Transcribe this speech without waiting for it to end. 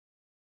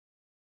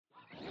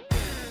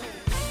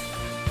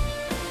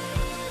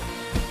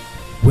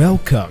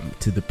Welcome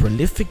to the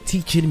prolific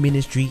teaching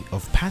ministry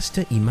of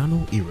Pastor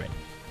Emmanuel Iren,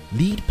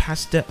 lead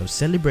pastor of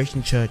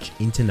Celebration Church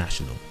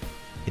International.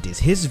 It is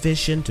his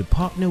vision to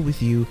partner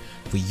with you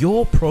for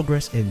your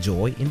progress and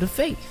joy in the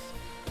faith.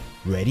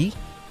 Ready,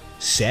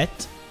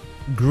 set,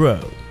 grow.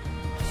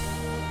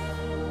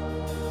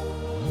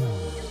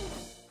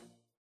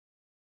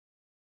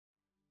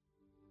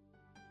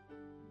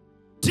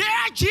 Dear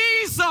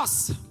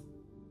Jesus,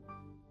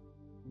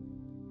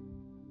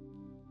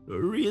 the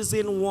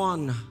risen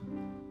one.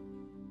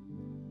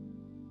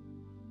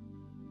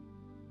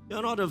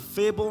 You're not a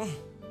fable.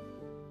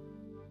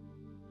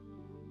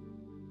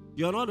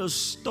 You're not a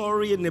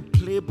story in a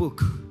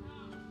playbook.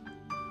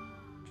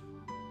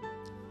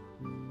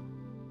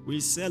 We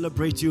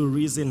celebrate you,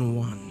 risen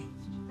one.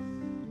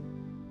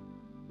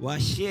 We're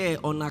here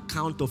on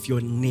account of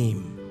your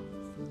name.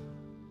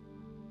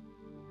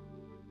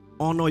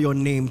 Honor your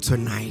name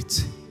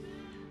tonight.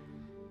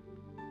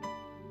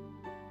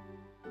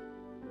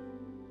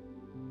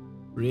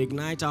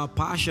 Reignite our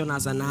passion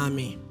as an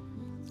army.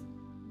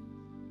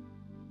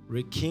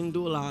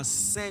 Rekindle our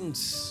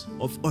sense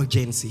of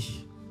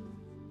urgency.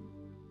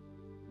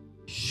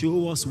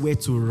 Show us where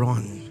to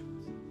run.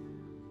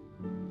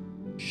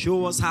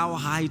 Show us how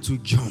high to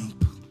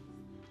jump.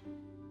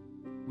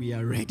 We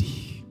are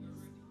ready.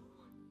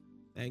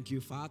 Thank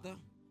you, Father.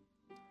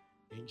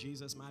 In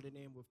Jesus' mighty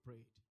name we've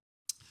prayed.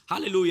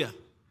 Hallelujah.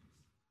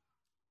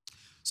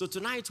 So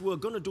tonight we're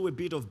going to do a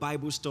bit of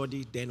Bible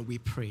study, then we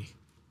pray.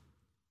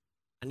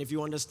 And if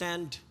you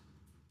understand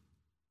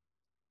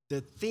the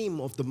theme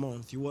of the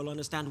month, you will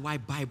understand why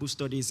Bible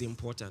study is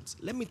important.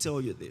 Let me tell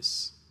you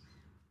this.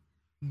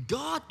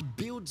 God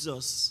builds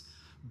us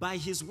by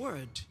his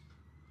word.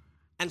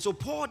 And so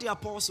Paul the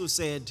apostle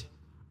said,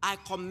 I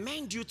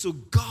commend you to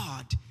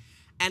God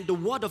and the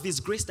word of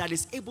his grace that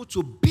is able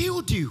to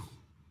build you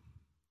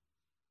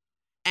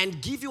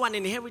and give you an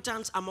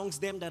inheritance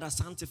amongst them that are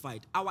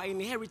sanctified. Our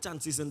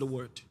inheritance is in the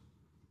word.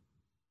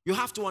 You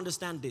have to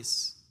understand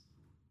this.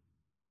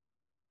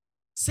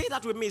 Say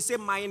that with me. Say,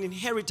 my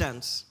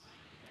inheritance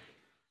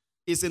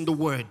is in the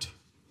word.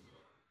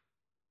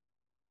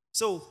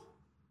 So,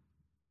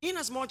 in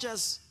as much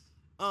as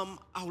I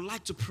would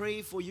like to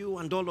pray for you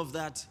and all of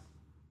that,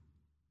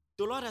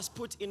 the Lord has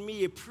put in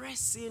me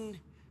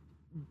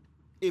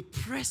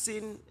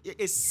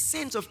a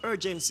sense of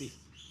urgency.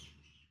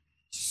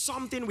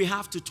 Something we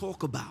have to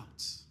talk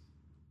about.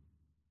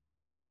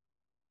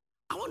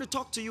 I want to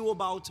talk to you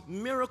about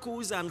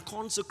miracles and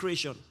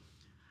consecration.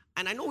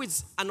 And I know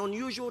it's an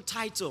unusual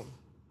title.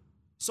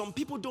 Some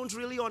people don't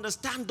really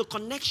understand the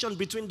connection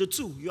between the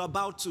two. You're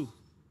about to.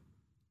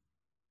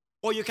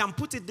 Or you can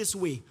put it this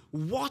way.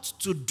 What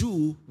to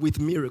do with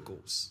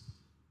miracles.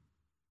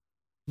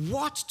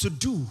 What to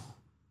do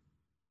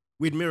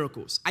with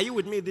miracles. Are you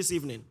with me this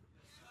evening?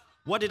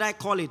 What did I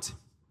call it?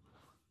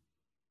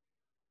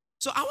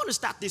 So I want to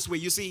start this way.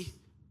 You see,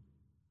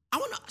 I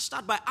want to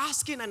start by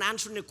asking and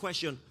answering a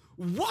question.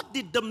 What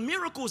did the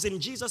miracles in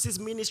Jesus'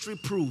 ministry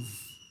prove?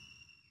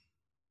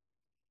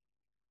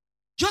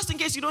 Just in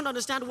case you don't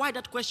understand why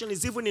that question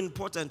is even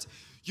important,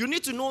 you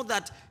need to know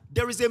that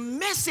there is a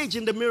message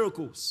in the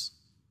miracles.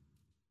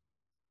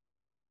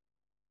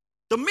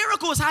 The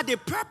miracles had a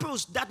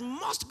purpose that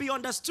must be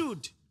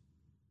understood.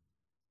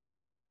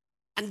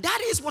 And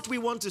that is what we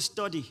want to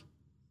study.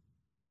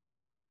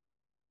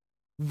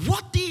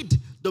 What did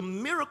the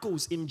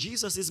miracles in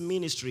Jesus'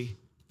 ministry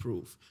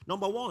prove?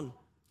 Number one,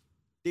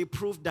 they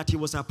proved that he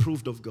was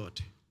approved of God.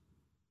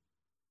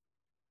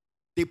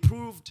 They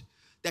proved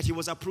that he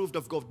was approved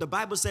of God. The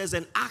Bible says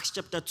in Acts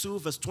chapter 2,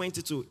 verse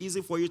 22,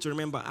 easy for you to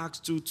remember, Acts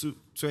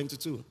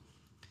 2:22.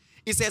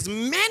 It says,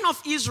 men of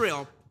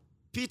Israel,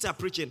 Peter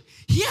preaching,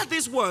 hear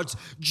these words,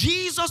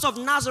 Jesus of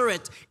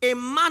Nazareth, a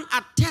man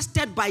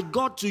attested by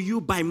God to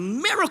you by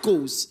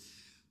miracles,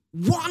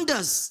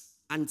 wonders,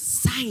 and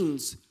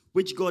signs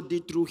which God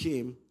did through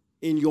him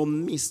in your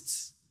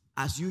midst,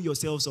 as you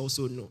yourselves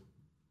also know.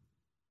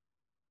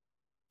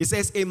 It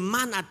says, a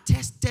man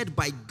attested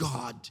by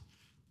God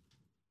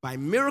by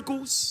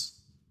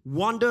miracles,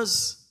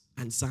 wonders,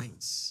 and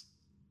signs.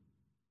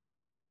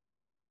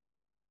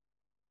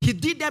 He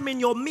did them in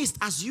your midst,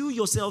 as you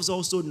yourselves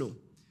also know.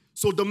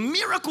 So the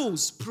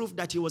miracles proved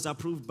that he was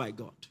approved by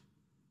God.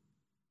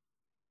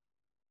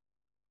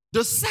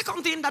 The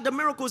second thing that the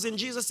miracles in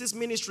Jesus'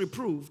 ministry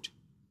proved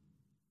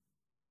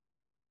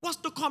was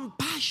the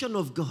compassion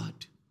of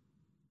God.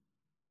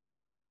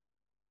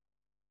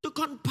 The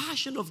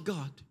compassion of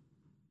God.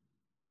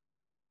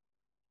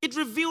 It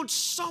revealed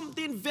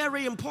something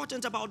very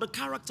important about the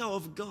character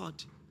of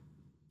God.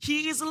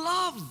 He is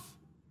love.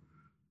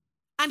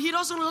 And he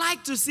doesn't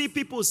like to see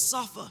people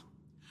suffer.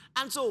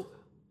 And so,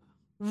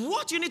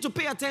 what you need to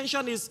pay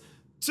attention is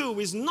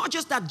not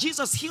just that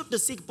Jesus healed the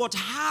sick, but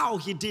how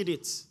he did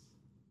it.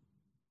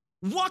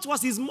 What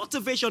was his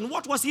motivation?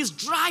 What was his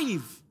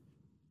drive?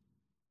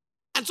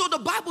 And so the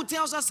Bible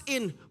tells us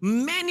in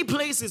many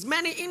places,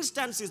 many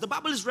instances, the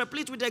Bible is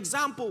replete with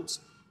examples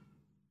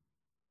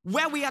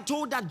where we are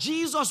told that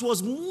Jesus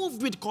was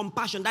moved with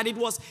compassion, that it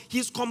was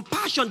his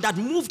compassion that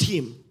moved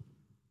him.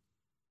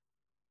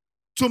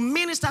 to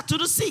minister to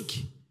the sick.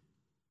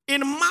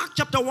 In Mark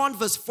chapter 1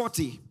 verse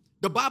 40,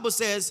 the Bible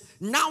says,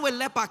 now a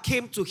leper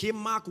came to him,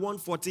 Mark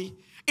 1:40,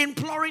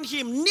 imploring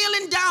him,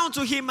 kneeling down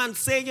to him and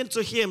saying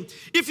to him,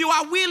 if you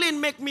are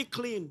willing, make me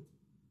clean.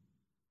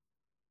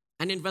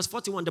 And in verse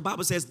 41, the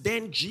Bible says,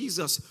 then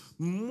Jesus,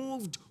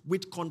 moved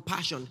with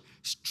compassion,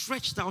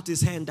 stretched out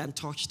his hand and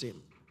touched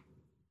him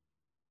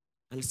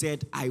and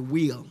said, I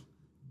will,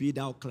 be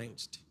thou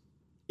cleansed.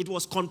 It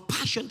was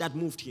compassion that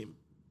moved him.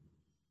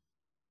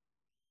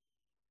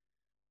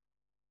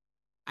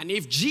 And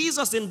if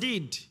Jesus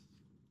indeed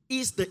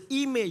is the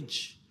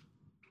image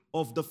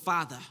of the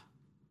Father,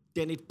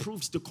 then it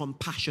proves the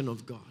compassion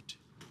of God.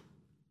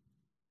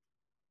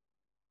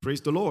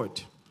 Praise the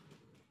Lord.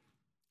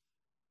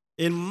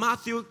 In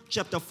Matthew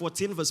chapter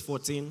 14, verse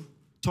 14,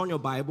 turn your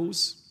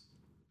Bibles.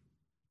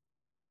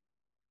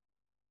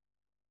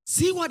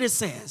 See what it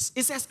says.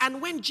 It says,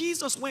 and when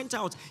Jesus went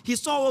out, he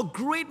saw a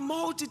great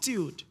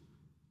multitude.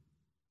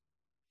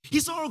 He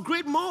saw a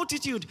great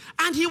multitude,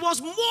 and he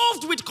was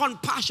moved with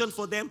compassion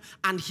for them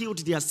and healed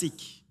their sick.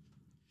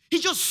 He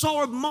just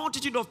saw a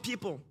multitude of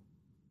people,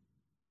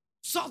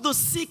 saw the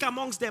sick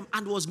amongst them,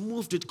 and was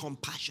moved with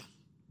compassion.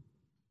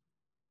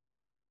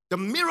 The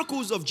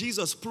miracles of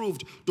Jesus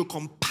proved the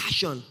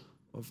compassion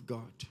of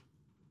God.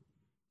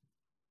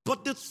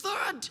 But the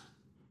third,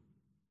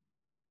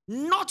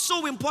 not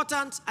so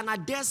important, and I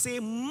dare say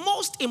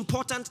most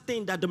important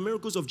thing that the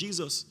miracles of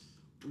Jesus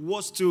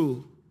was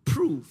to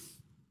prove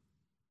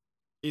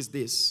is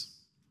this.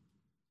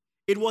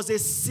 It was a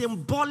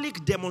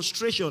symbolic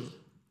demonstration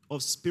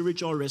of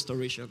spiritual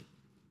restoration.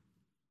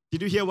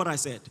 Did you hear what I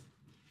said?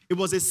 It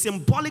was a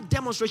symbolic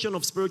demonstration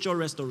of spiritual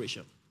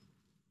restoration.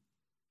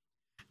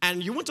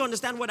 And you want to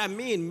understand what I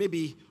mean,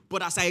 maybe,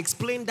 but as I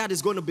explain, that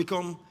is going to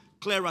become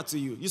clearer to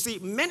you. You see,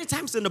 many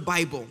times in the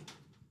Bible,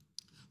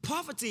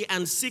 poverty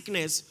and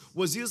sickness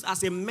was used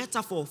as a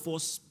metaphor for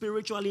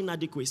spiritual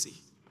inadequacy.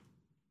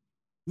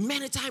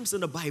 Many times in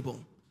the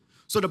Bible.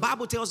 So the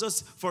Bible tells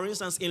us, for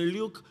instance, in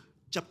Luke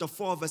chapter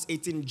 4, verse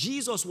 18,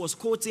 Jesus was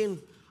quoting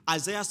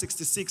Isaiah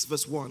 66,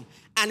 verse 1.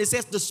 And it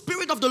says, the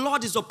Spirit of the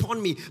Lord is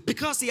upon me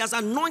because he has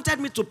anointed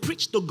me to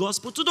preach the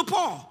gospel to the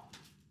poor.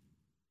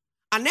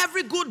 And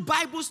every good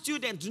Bible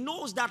student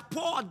knows that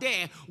poor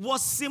there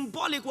was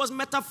symbolic, was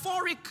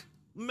metaphoric.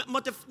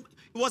 It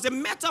was a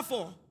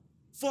metaphor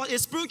for a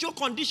spiritual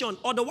condition.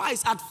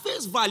 Otherwise, at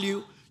face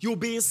value, you'll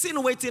be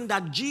insinuating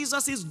that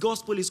Jesus'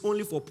 gospel is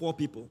only for poor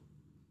people.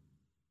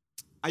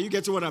 Are you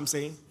getting what I'm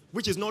saying?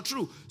 Which is not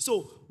true.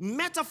 So,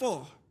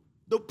 metaphor.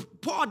 The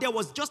poor there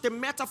was just a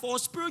metaphor,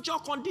 spiritual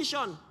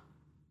condition.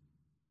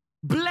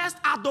 Blessed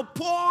are the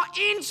poor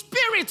in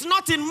spirit,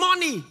 not in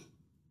money.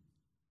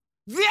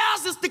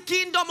 Theirs is the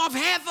kingdom of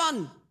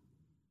heaven.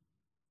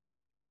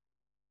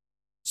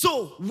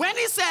 So, when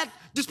he said,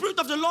 the Spirit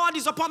of the Lord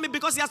is upon me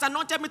because he has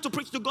anointed me to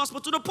preach the gospel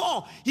to the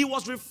poor, he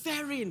was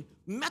referring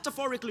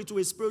metaphorically to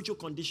a spiritual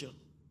condition.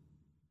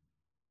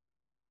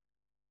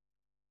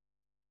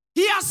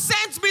 He has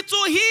sent me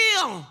to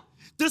heal.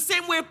 The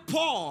same way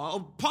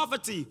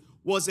poverty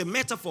was a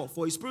metaphor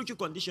for a spiritual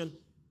condition,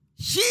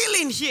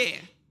 healing here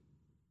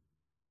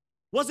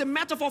was a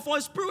metaphor for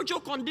a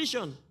spiritual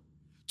condition.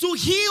 To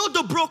heal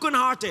the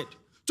brokenhearted,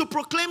 to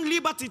proclaim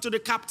liberty to the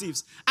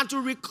captives, and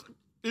to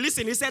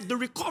listen, he said, the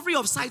recovery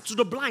of sight to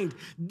the blind.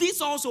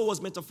 This also was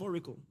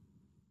metaphorical.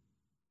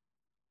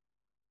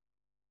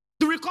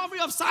 The recovery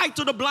of sight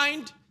to the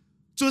blind,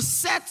 to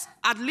set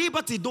at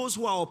liberty those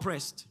who are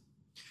oppressed.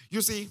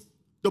 You see,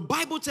 the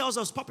Bible tells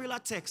us, popular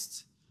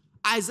text,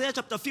 Isaiah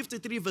chapter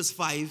 53 verse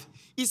 5,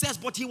 it says,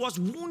 but he was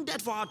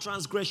wounded for our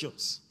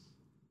transgressions.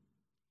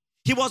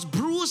 He was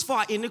bruised for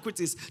our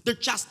iniquities. The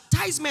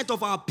chastisement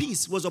of our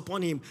peace was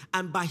upon him,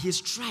 and by his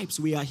stripes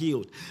we are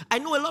healed. I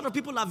know a lot of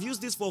people have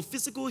used this for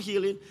physical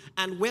healing,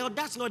 and well,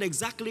 that's not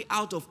exactly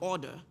out of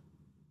order.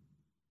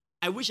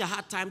 I wish I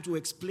had time to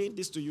explain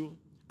this to you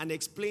and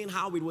explain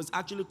how it was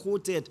actually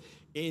quoted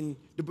in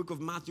the book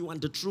of Matthew and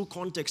the true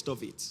context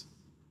of it.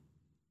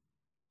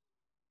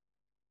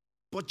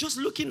 But just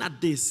looking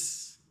at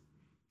this,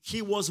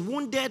 he was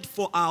wounded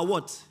for our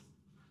what?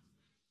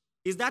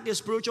 Is that a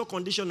spiritual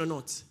condition or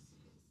not?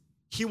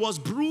 He was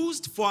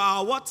bruised for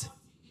our what?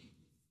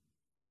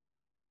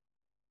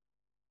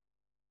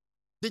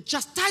 The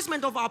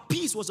chastisement of our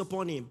peace was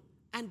upon him,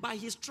 and by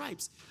his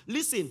stripes.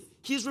 Listen,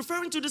 he's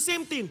referring to the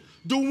same thing.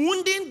 The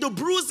wounding, the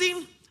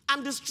bruising,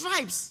 and the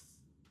stripes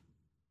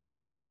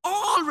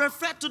all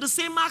refer to the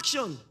same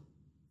action.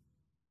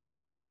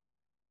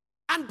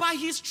 And by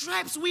his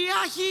stripes we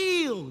are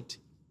healed.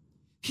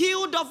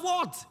 Healed of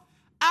what?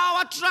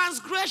 Our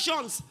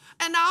transgressions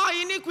and our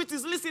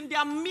iniquities. Listen, there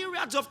are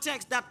myriads of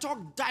texts that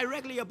talk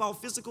directly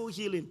about physical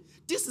healing.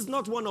 This is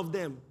not one of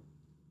them.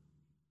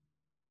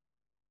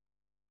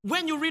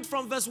 When you read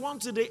from verse 1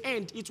 to the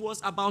end, it was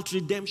about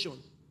redemption,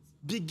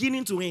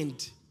 beginning to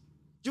end.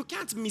 You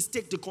can't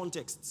mistake the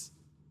context.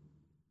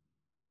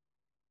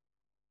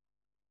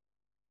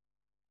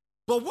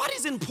 But what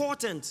is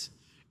important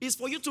is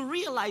for you to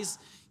realize,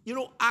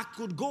 I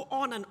could go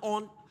on and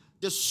on.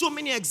 There's so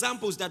many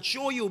examples that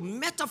show you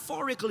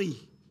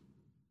metaphorically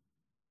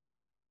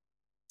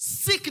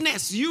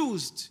sickness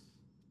used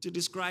to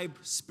describe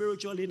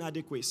spiritual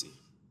inadequacy.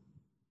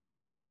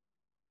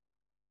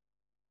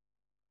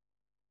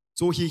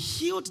 So he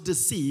healed the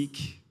sick,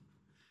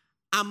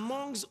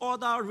 amongst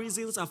other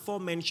reasons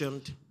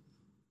aforementioned,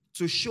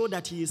 to show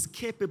that he is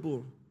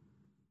capable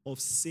of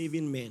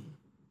saving men.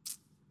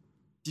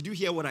 Did you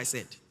hear what I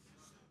said?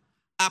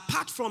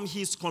 Apart from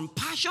his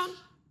compassion,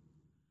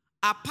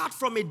 apart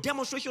from a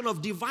demonstration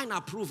of divine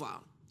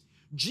approval,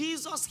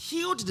 Jesus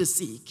healed the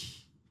sick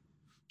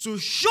to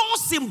show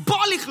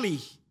symbolically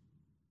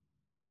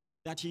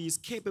that he is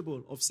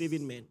capable of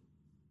saving men.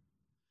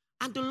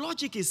 And the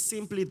logic is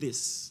simply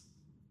this: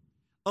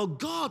 a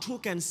God who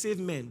can save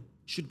men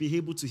should be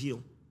able to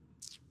heal.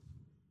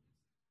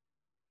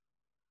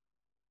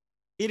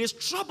 It is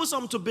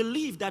troublesome to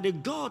believe that a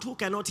God who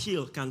cannot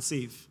heal can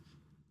save,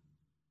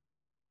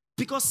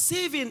 because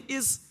saving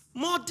is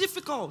more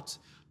difficult.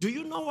 Do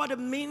you know what it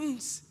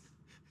means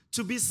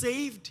to be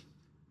saved?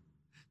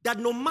 That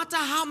no matter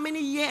how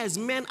many years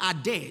men are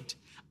dead,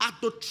 at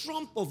the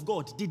trump of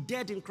God, the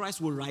dead in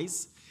Christ will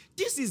rise.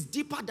 This is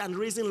deeper than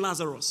raising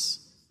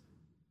Lazarus.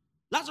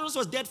 Lazarus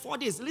was dead 4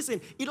 days.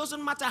 Listen, it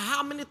doesn't matter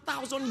how many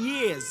thousand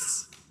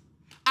years.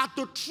 At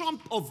the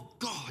trump of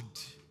God,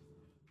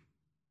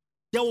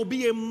 there will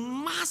be a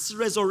mass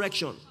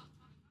resurrection.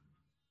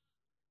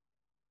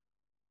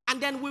 And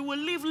then we will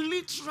live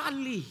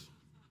literally,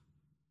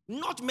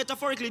 not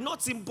metaphorically,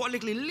 not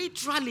symbolically,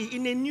 literally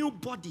in a new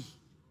body.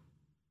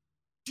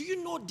 Do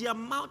you know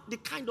the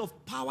kind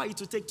of power it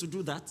will take to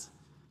do that?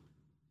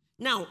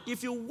 Now,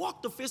 if you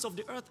walk the face of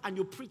the earth and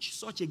you preach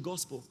such a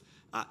gospel,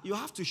 you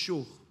have to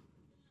show.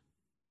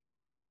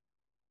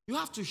 You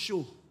have to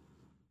show.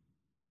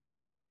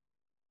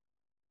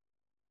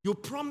 You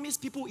promise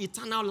people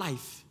eternal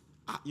life.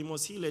 You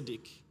must heal a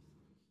dick.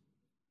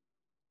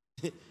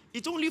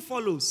 It only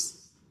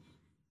follows.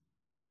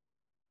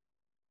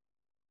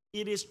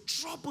 It is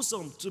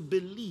troublesome to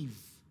believe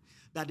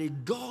that a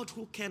God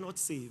who cannot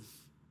save,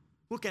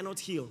 who cannot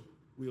heal,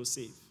 will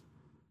save.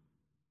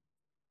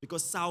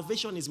 Because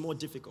salvation is more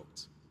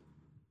difficult.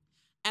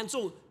 And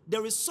so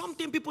there is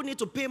something people need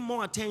to pay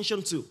more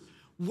attention to.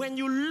 When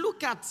you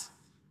look at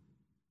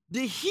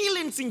the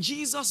healings in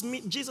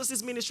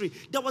Jesus' ministry,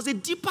 there was a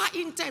deeper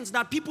intent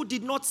that people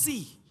did not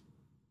see.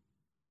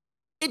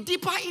 A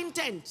deeper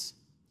intent.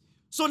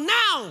 So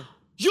now,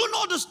 you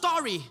know the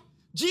story.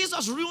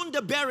 Jesus ruined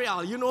the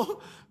burial, you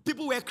know.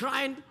 People were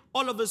crying.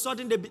 All of a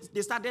sudden,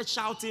 they started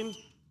shouting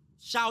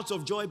shouts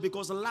of joy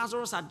because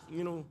Lazarus had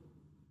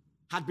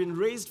been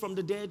raised from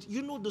the dead.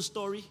 You know the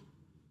story.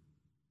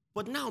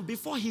 But now,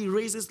 before he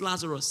raises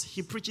Lazarus,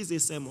 he preaches a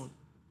sermon.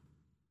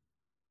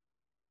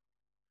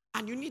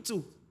 And you need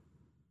to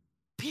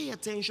pay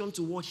attention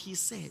to what he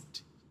said.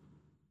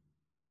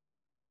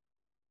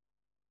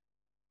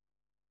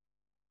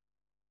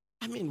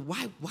 I mean,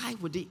 why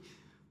would he?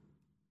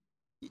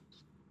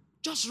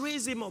 Just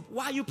raise him up.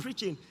 Why are you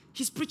preaching?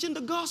 He's preaching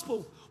the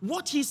gospel.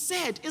 What he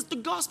said is the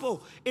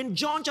gospel. In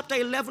John chapter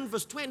 11,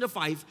 verse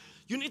 25,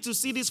 you need to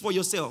see this for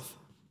yourself.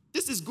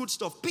 This is good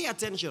stuff. Pay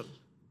attention.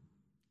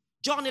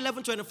 John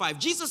 11, 25.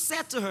 Jesus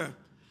said to her,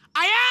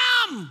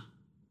 I am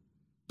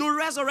the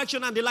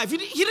resurrection and the life. He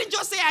didn't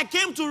just say, I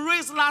came to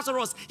raise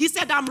Lazarus. He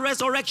said, I'm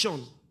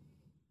resurrection.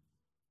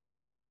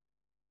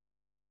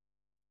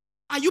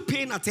 Are you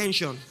paying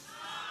attention?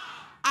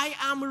 I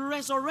am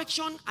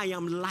resurrection. I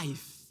am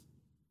life.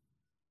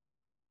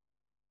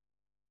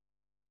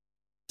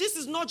 This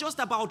is not just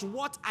about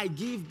what I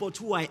give, but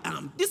who I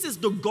am. This is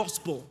the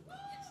gospel.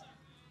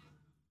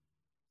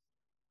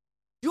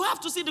 You have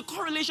to see the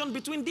correlation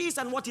between this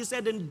and what he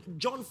said in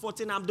John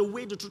 14, I'm the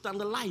way, the truth, and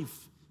the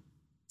life.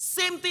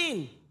 Same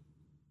thing.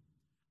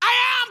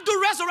 I am the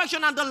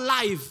resurrection and the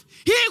life.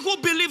 He who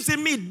believes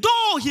in me,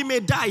 though he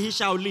may die, he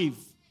shall live.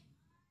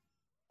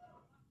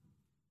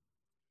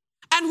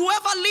 And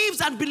whoever lives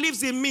and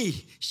believes in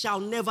me shall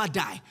never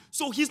die.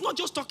 So he's not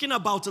just talking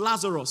about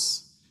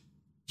Lazarus.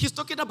 He's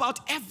talking about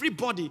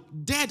everybody,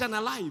 dead and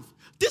alive.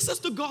 This is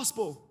the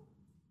gospel.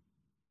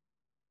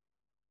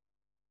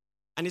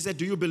 And he said,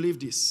 do you believe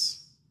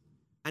this?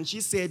 And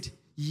she said,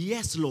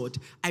 yes, Lord.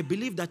 I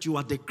believe that you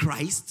are the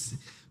Christ,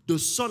 the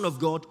Son of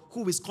God,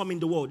 who is coming in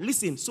the world.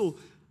 Listen, so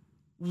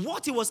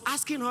what he was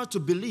asking her to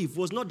believe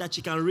was not that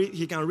he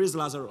can raise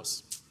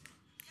Lazarus.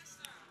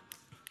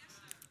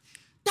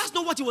 That's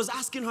not what he was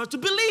asking her to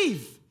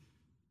believe.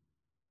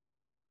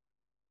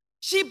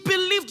 She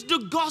believed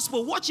the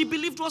gospel. What she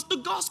believed was the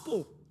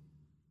gospel.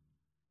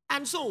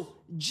 And so,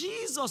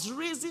 Jesus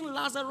raising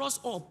Lazarus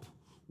up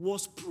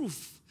was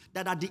proof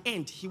that at the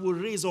end, he will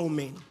raise all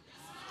men.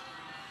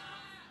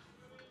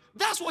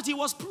 That's what he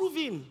was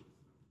proving.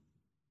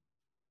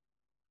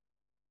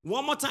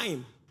 One more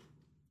time.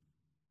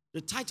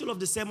 The title of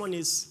the sermon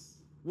is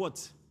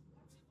what?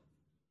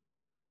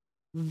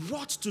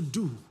 What to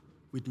do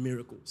with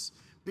miracles.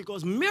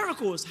 Because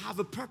miracles have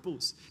a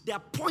purpose. They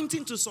are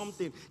pointing to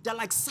something. They're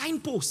like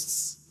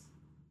signposts.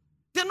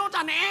 They're not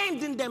an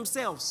end in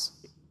themselves.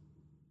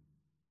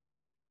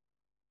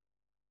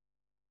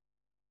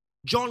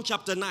 John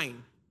chapter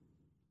 9.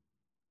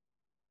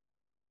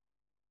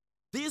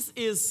 This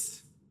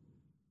is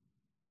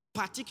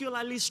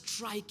particularly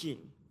striking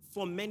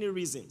for many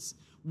reasons.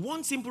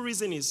 One simple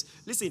reason is,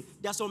 listen,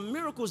 there are some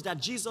miracles that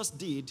Jesus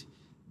did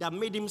that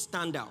made him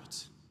stand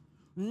out.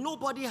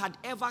 Nobody had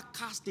ever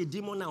cast a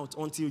demon out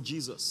until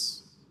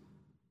Jesus.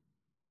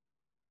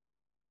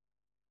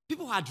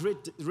 People had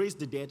raised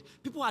the dead.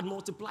 People had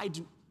multiplied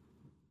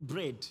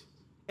bread.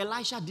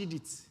 Elisha did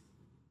it.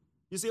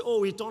 You say,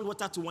 oh, he turned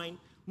water to wine.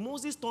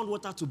 Moses turned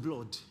water to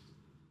blood.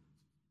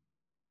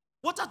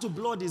 Water to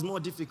blood is more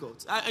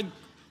difficult.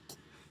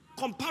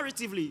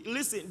 Comparatively,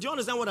 listen, do you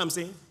understand what I'm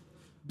saying?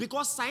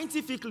 Because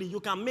scientifically, you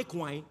can make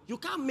wine. You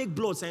can't make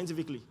blood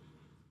scientifically.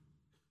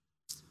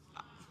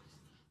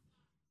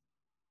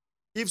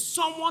 If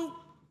someone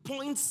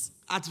points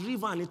at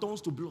river and it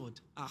turns to blood,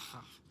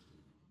 aha.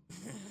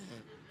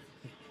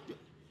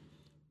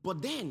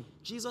 But then,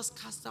 Jesus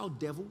cast out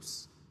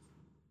devils.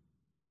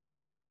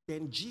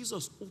 Then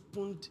Jesus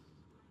opened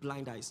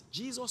blind eyes.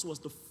 Jesus was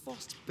the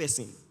first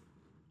person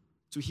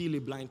to heal a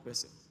blind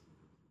person.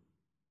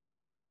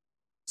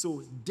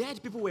 So,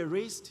 dead people were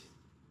raised,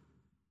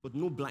 but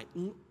no blind.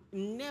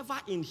 Never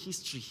in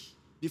history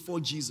before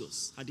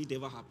Jesus had it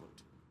ever happened.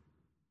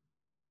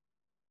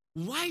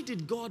 Why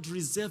did God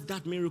reserve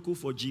that miracle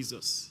for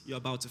Jesus? You're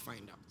about to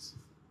find out.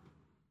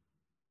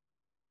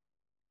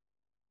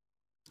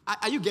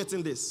 Are you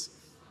getting this?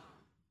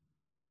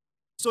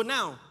 So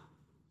now,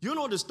 you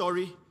know the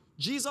story.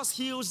 Jesus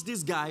heals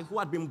this guy who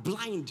had been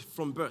blind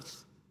from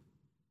birth.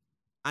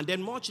 And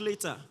then much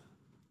later,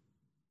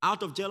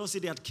 out of jealousy,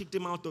 they had kicked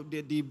him out of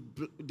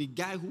the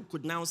guy who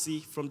could now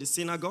see from the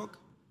synagogue.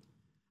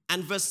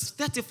 And verse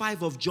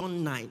 35 of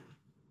John 9,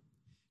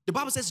 the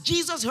Bible says,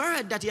 Jesus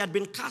heard that he had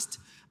been cast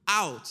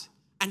out,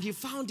 and he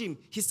found him.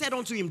 He said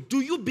unto him,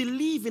 do you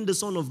believe in the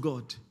Son of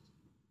God?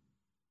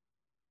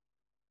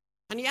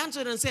 And he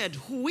answered and said,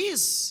 Who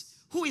is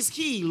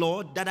he,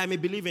 Lord, that I may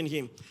believe in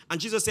him?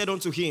 And Jesus said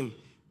unto him,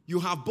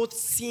 you have both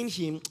seen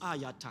him.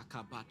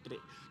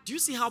 Do you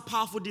see how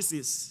powerful this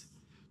is?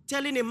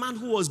 Telling a man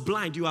who was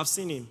blind, you have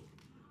seen him.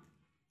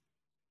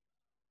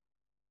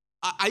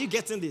 Are you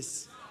getting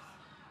this?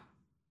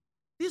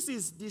 This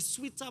is the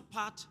sweeter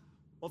part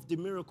of the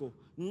miracle.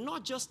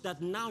 Not just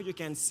that now you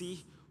can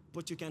see,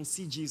 but you can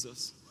see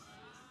Jesus.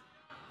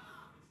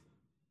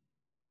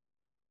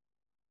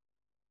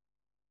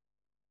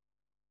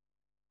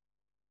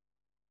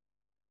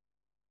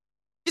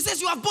 He says,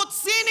 you have both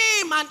seen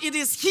him, and it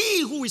is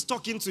he who is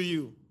talking to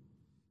you.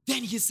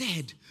 Then he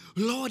said,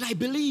 Lord, I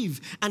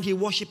believe. And he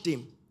worshipped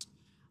him.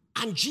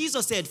 And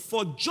Jesus said,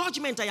 for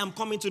judgment I am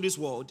coming to this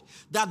world,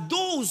 that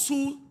those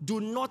who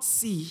do not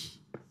see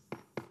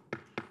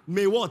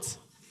may what?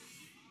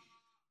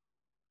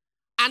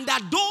 And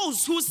that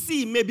those who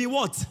see may be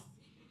what?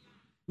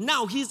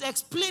 Now he's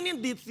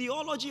explaining the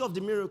theology of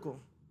the miracle.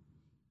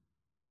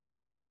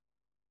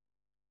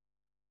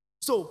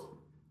 So,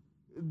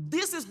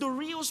 this is the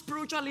real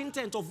spiritual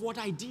intent of what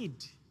I did.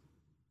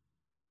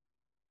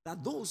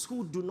 That those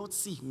who do not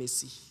see may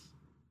see.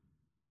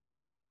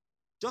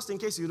 Just in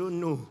case you don't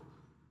know,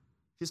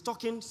 he's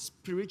talking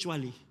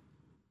spiritually.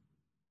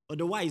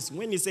 Otherwise,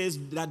 when he says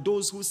that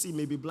those who see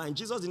may be blind,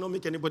 Jesus did not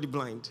make anybody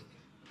blind.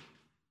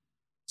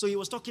 So he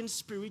was talking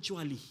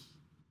spiritually.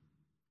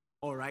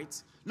 All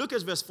right? Look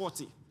at verse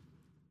 40.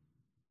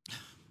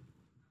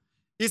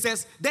 He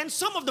says, then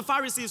some of the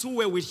Pharisees who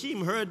were with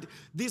him heard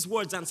these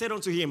words and said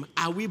unto him,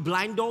 are we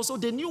blind also?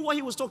 They knew what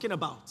he was talking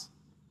about.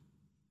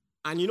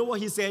 And you know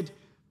what he said?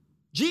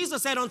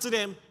 Jesus said unto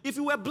them, if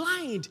you were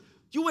blind,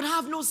 you would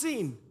have no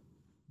sin.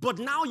 But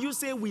now you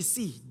say we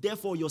see,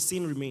 therefore your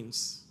sin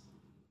remains.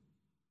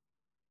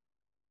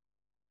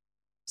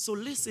 So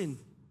listen,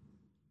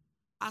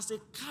 as a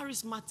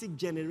charismatic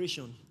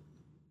generation,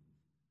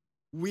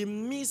 we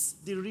miss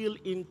the real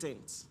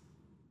intent.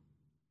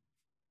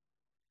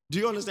 Do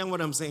you understand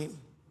what I'm saying?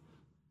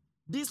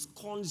 This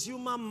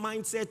consumer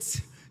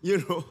mindset,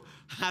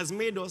 has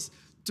made us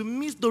to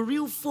miss the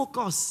real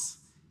focus.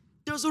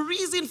 There's a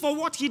reason for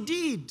what he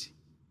did.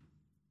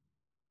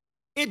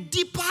 A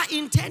deeper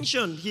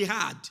intention he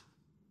had.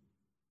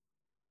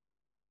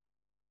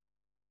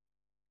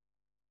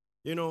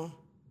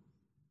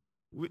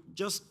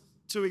 Just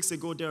 2 weeks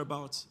ago,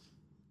 thereabouts,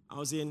 I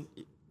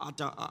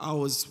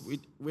was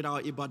with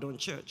our Ibadan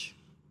church.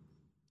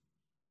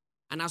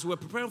 And as we were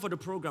preparing for the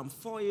program,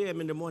 4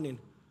 a.m. in the morning,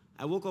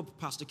 I woke up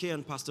Pastor K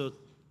and Pastor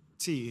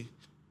T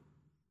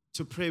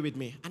to pray with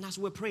me. And as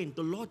we were praying,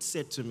 the Lord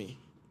said to me,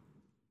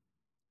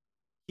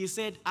 he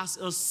said, as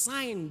a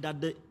sign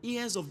that the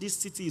ears of this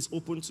city is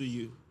open to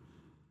you,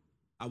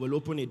 I will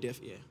open a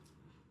deaf ear.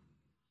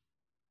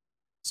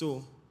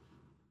 So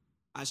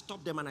I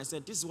stopped them and I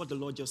said, this is what the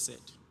Lord just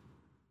said.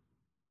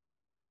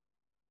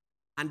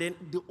 And then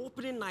the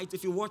opening night,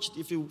 if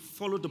you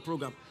followed the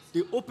program,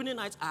 the opening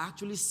night, I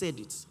actually said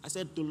it. I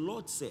said, the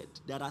Lord said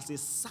that as a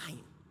sign.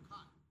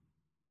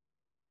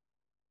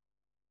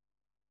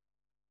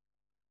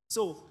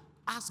 So,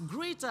 as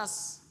great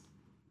as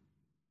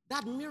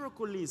that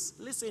miracle is,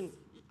 listen,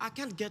 I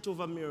can't get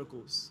over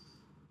miracles.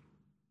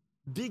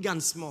 Big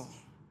and small.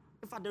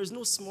 In fact, there is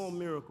no small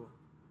miracle.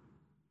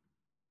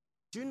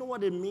 Do you know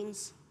what it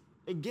means?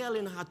 A girl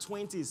in her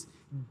 20s,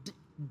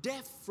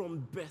 deaf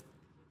from birth.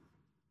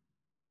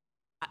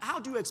 How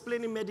do you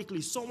explain it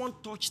medically? Someone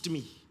touched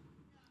me.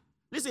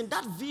 Listen,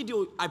 that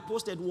video I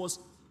posted was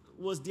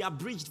the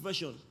abridged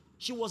version.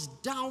 She was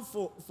down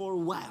for a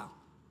while,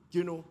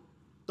 you know.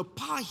 The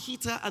power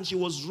hit her and she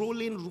was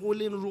rolling,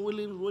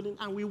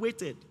 and we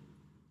waited.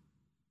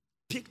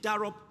 Picked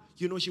her up,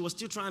 you know, she was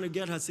still trying to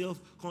get herself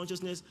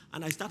consciousness,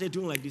 and I started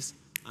doing like this.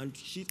 And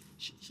she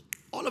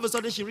all of a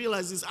sudden she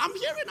realizes, I'm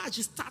hearing her.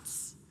 She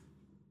starts.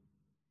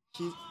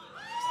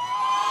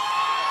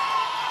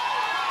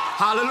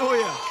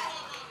 Hallelujah.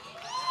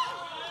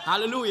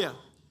 Hallelujah.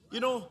 You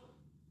know,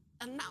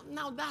 and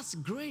now that's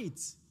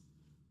great.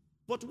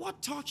 But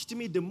what touched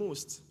me the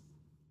most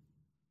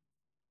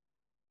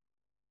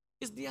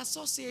is the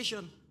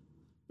association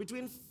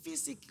between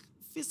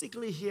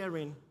physically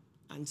hearing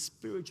and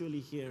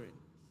spiritually hearing.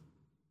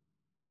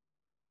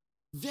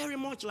 Very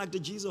much like the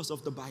Jesus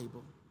of the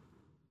Bible.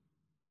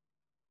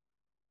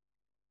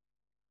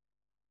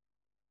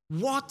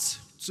 What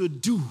to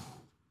do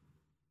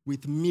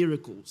with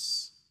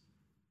miracles?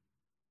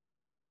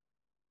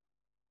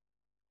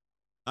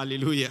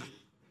 Hallelujah.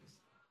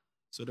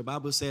 So the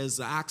Bible says,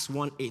 Acts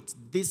 1:8,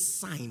 these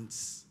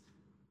signs.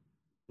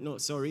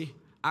 Acts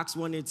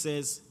 1:8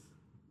 says,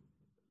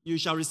 you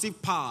shall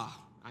receive power.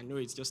 I know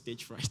it's just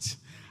stage fright.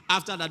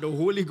 After that, the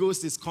Holy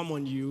Ghost is come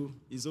on you.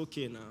 It's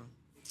okay now.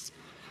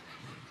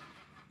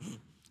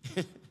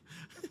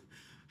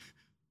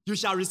 You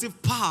shall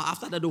receive power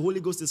after that the Holy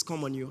Ghost is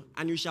come on you.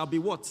 And you shall be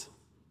what?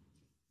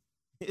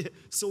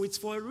 So it's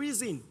for a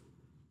reason.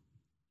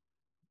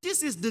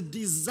 This is the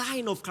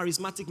design of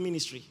charismatic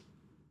ministry.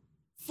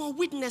 For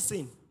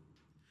witnessing.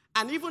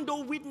 And even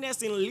though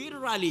witnessing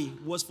literally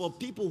was for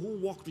people who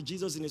walked with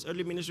Jesus in his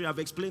early ministry, I've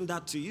explained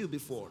that to you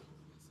before.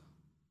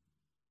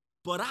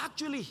 But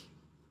actually,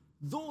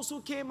 those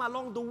who came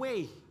along the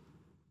way,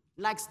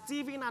 like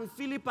Stephen and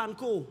Philip and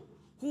co,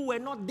 who were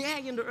not there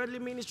in the early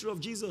ministry of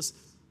Jesus,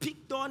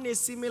 picked on a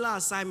similar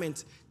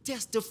assignment,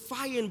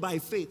 testifying by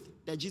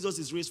faith that Jesus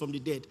is raised from the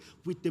dead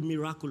with the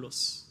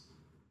miraculous.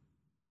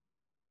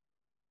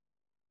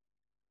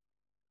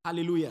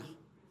 Hallelujah.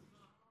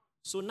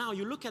 So now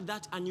you look at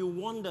that and you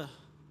wonder,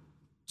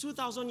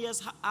 2,000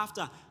 years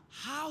after,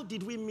 how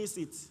did we miss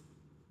it?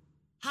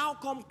 How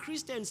come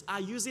Christians are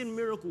using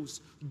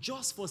miracles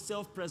just for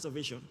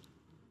self-preservation?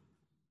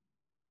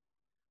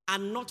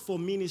 And not for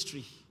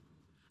ministry?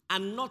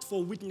 And not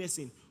for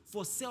witnessing?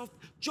 For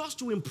just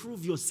to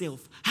improve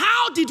yourself.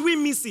 How did we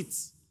miss it?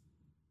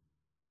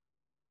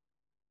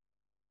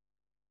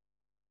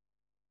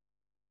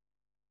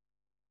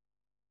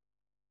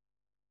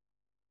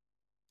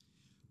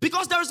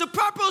 Because there is a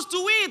purpose to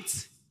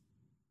it.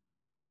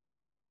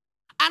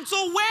 And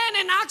so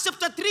when in Acts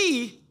chapter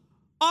 3,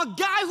 a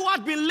guy who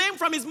had been lame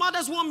from his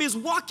mother's womb is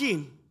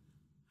walking,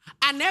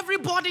 and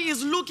everybody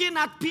is looking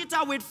at Peter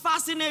with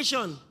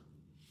fascination,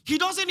 he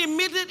doesn't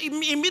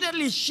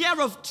immediately share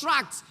a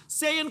tract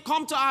saying,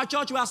 come to our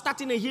church, we are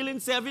starting a healing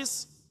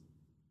service.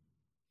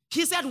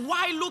 He said,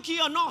 why look ye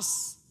on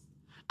us?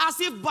 As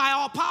if by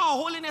our power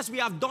or holiness we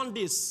have done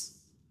this.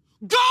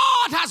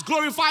 God has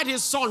glorified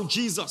his son,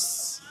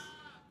 Jesus.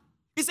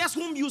 He says,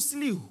 whom you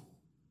slew.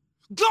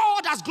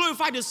 God has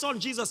glorified his son,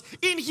 Jesus.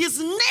 In his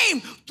name,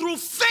 through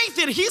faith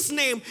in his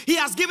name, he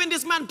has given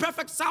this man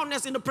perfect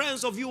soundness in the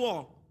presence of you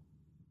all.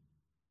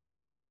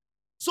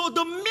 So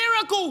the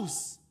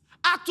miracles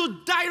are to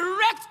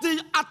direct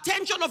the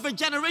attention of a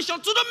generation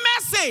to the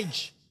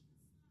message.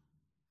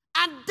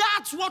 And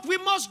that's what we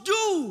must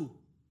do.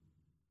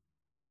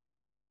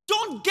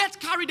 Don't get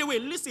carried away.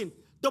 Listen,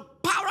 the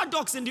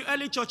paradox in the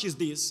early church is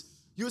this.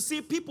 You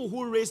see people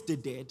who raised the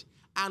dead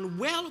and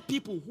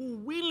people who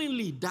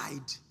willingly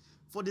died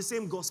for the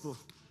same gospel.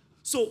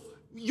 So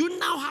you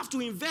now have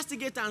to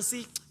investigate and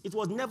see it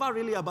was never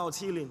really about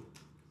healing.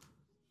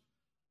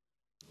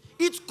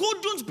 It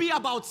couldn't be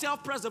about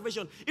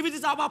self-preservation. If it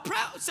is about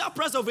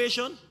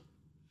self-preservation,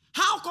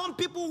 how come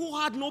people who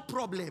had no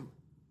problem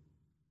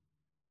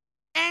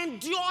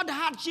endured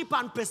hardship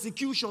and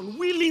persecution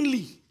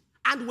willingly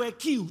and were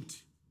killed?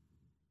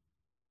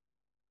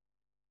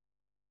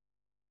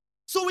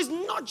 So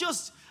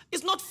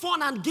it's not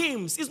fun and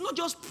games. It's not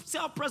just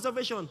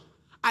self-preservation.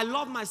 I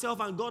love myself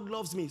and God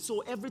loves me,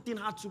 so everything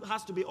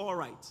has to be all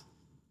right.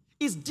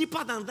 It's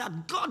deeper than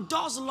that. God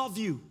does love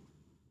you.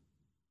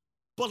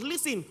 But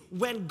listen,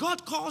 when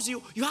God calls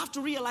you, you have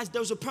to realize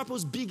there's a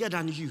purpose bigger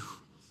than you.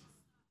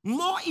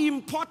 More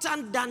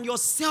important than your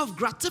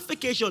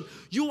self-gratification.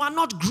 You are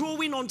not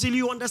growing until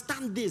you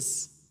understand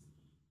this.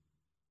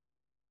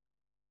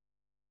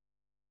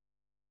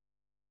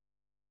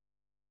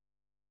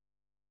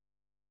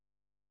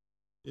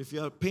 If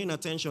you're paying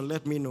attention,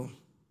 let me know.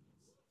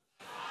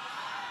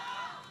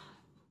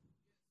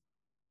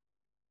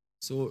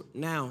 So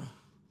now,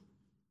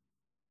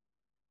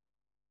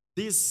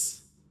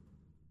 this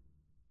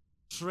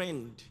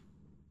trend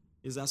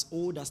is as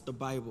old as the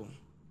Bible.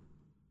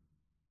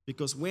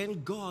 Because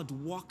when God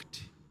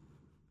walked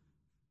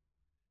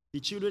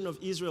the children of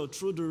Israel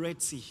through the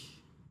Red Sea,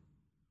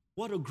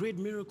 What a great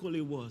miracle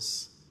it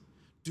was.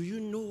 Do you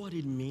know what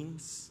it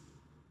means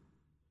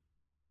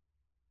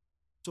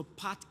to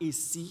part a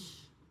sea?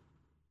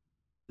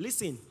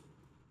 Listen,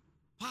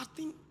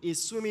 parting a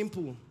swimming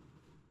pool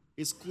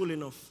is cool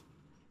enough.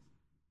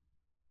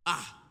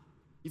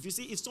 If you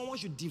see, if someone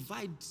should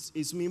divide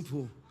a swimming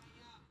pool,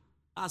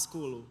 that's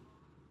cool.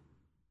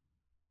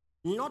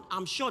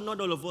 I'm sure not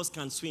all of us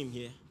can swim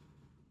here.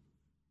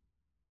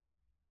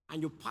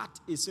 And you part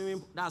a swimming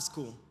pool, that's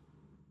cool.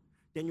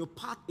 Then you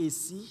part a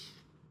sea.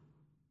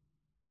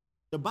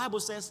 The Bible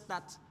says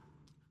that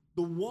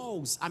the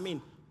walls,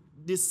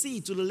 the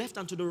sea to the left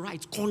and to the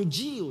right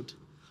congealed.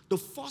 The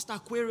first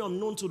aquarium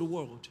known to the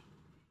world.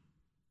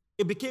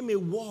 It became a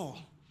wall,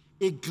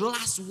 a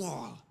glass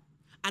wall,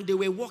 and they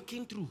were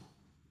walking through.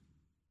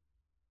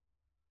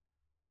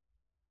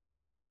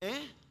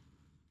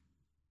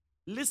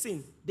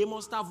 Listen, they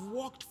must have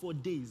walked for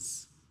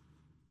days.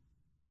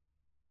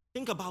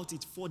 Think about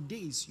it, for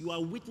days. You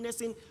are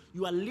witnessing,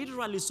 you are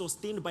literally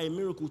sustained by a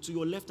miracle to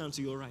your left and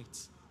to your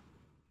right.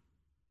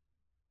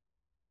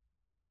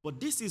 But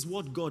this is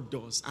what God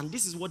does, and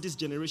this is what this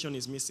generation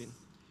is missing.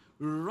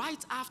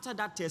 Right after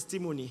that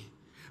testimony,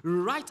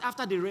 right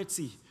after the Red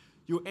Sea,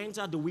 you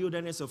enter the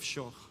wilderness of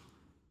Shur.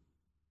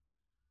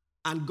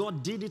 And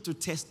God did it to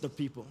test the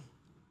people.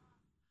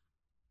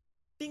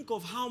 Think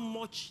of how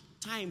much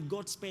time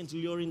God spent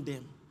luring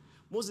them.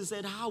 Moses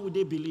said, how would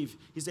they believe?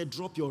 He said,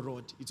 drop your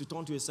rod. It will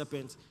turn to a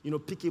serpent.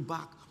 Pick it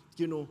back.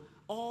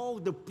 All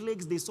the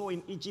plagues they saw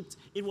in Egypt,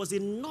 it was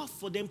enough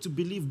for them to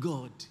believe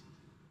God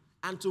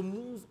and to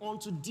move on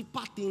to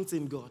deeper things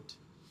in God.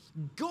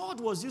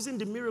 God was using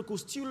the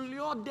miracles to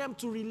lure them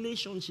to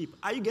relationship.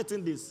 Are you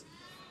getting this?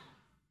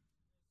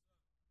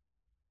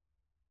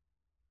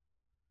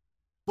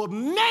 But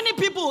many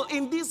people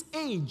in this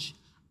age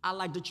are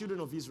like the children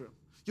of Israel.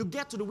 You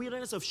get to the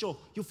wilderness of Shur,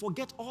 you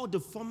forget all the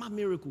former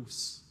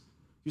miracles.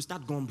 You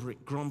start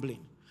grumbling.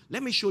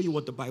 Let me show you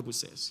what the Bible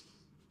says.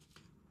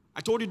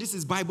 I told you this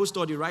is Bible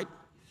study, right?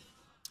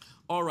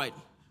 All right.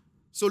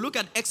 So look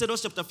at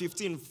Exodus chapter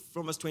 15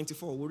 from verse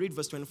 24. We'll read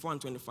verse 24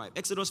 and 25.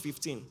 Exodus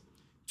 15,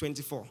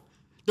 24.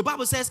 The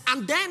Bible says,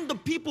 and then the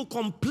people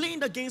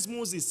complained against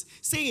Moses,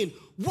 saying,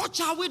 what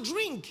shall we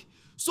drink?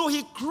 So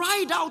he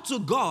cried out to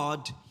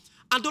God,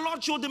 and the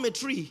Lord showed him a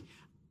tree.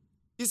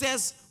 He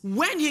says,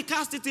 when he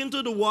cast it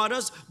into the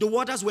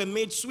waters were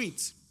made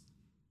sweet.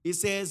 He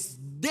says,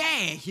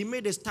 there he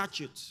made a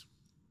statute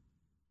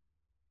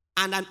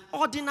and an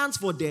ordinance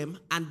for them,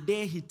 and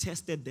there he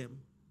tested them.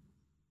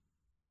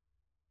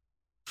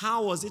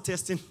 How was he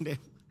testing them?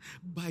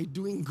 By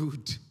doing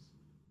good.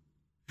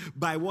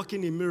 By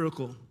working a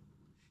miracle.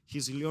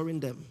 He's luring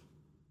them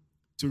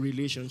to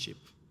relationship.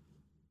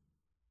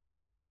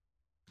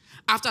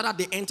 After that,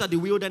 they entered the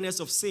wilderness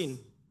of Sin.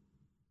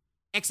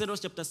 Exodus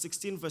chapter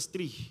 16, verse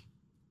 3.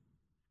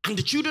 And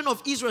the children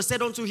of Israel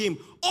said unto him,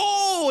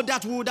 oh,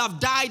 that we would have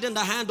died in the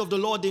hand of the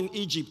Lord in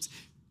Egypt.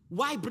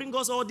 Why bring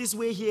us all this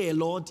way here,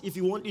 Lord, if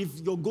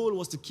your goal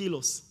was to kill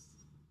us?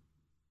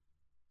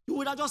 You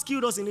would have just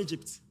killed us in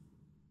Egypt.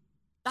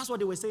 That's what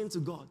they were saying to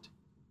God.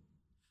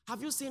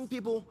 Have you seen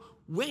people,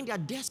 when they are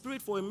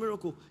desperate for a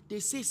miracle,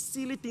 they say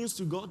silly things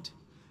to God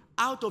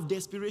out of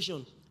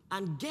desperation.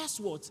 And guess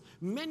what?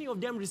 Many of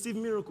them receive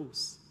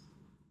miracles.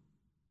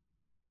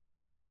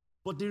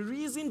 But the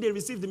reason they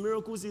receive the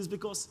miracles is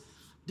because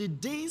the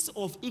days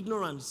of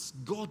ignorance,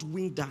 God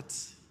winked at.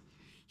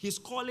 He's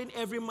calling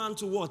every man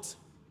to what?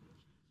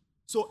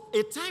 So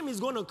a time is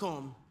going to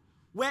come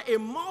where a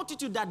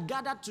multitude that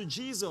gathered to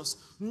Jesus,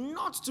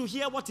 not to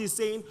hear what he's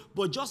saying,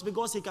 but just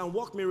because he can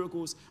work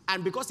miracles,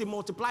 and because he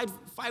multiplied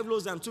 5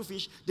 loaves and 2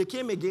 fish, they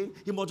came again,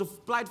 he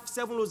multiplied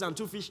 7 loaves and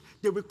 2 fish,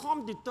 they will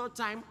come the third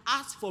time,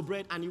 ask for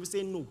bread, and he will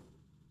say no.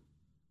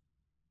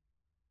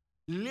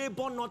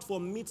 Labor not for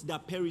meat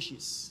that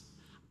perishes.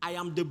 I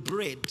am the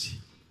bread.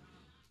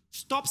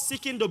 Stop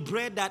seeking the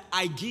bread that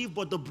I give,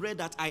 but the bread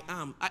that I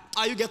am.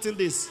 Are you getting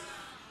this?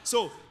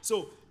 So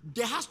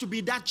there has to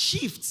be that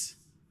shift.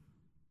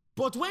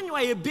 But when you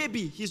are a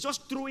baby, he's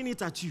just throwing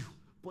it at you.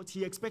 But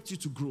he expects you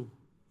to grow.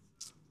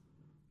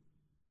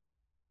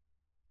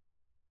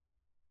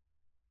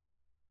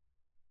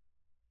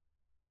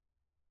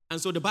 And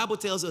so the Bible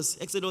tells us,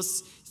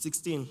 Exodus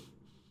 16,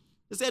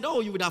 they said, oh,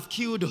 you would have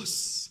killed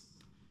us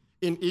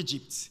in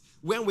Egypt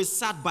when we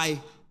sat by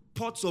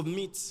pots of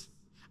meat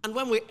and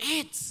when we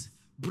ate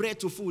bread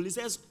to full. He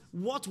says,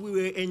 what we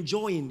were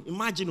enjoying,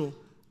 imagine,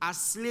 as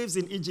slaves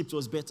in Egypt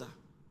was better.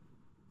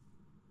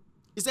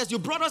 He says, you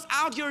brought us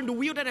out here in the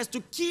wilderness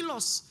to kill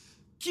us.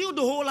 Kill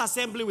the whole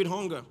assembly with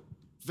hunger.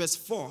 Verse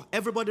 4.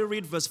 Everybody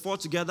read verse 4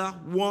 together.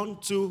 1,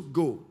 2,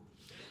 go.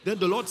 Then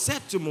the Lord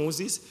said to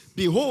Moses,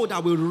 behold, I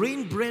will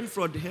rain bread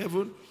from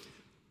heaven,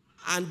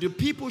 and the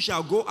people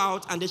shall go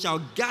out, and they shall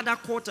gather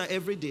quarter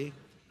every day,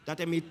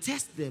 that I may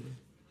test them.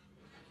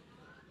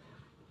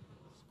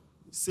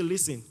 So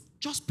listen,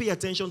 just pay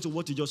attention to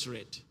what you just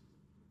read.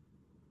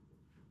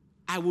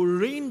 I will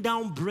rain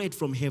down bread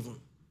from heaven,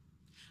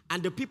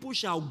 and the people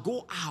shall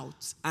go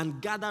out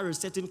and gather a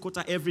certain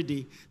quarter every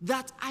day,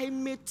 that I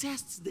may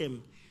test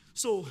them.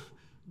 So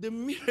The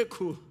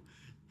miracle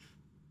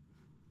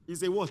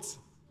is a what?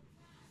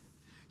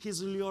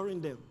 He's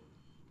luring them.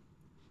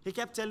 He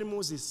kept telling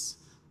Moses,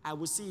 I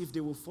will see if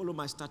they will follow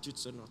my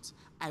statutes or not.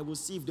 I will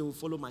see if they will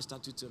follow my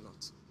statutes or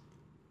not.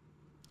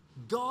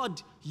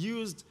 God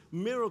used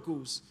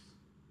miracles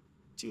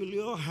to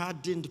lure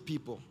hardened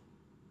people.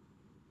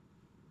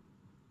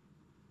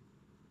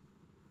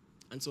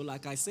 And so,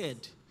 like I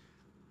said,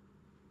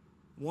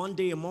 one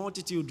day a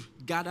multitude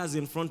gathers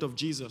in front of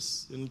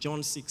Jesus in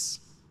John 6.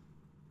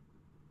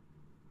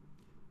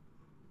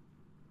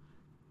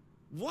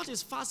 What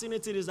is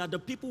fascinating is that the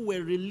people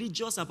were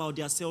religious about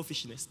their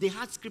selfishness. They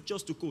had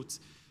scriptures to quote.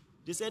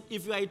 They said,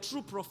 if you are a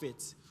true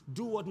prophet,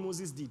 do what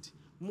Moses did.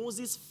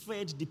 Moses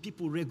fed the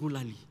people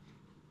regularly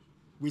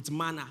with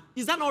manna.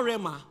 Is that not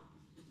Rema?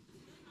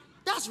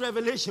 That's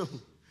revelation.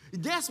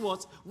 Guess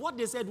what? What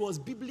they said was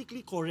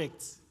biblically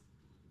correct.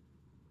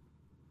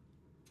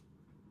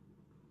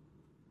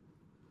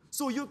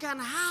 So you can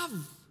have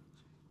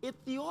a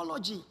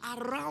theology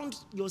around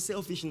your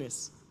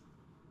selfishness.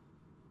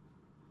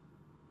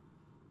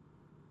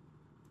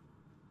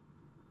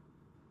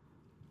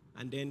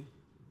 And then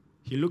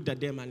he looked at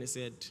them and he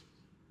said,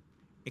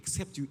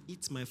 except you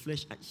eat my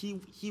flesh.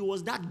 He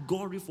was that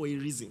gory for a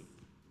reason.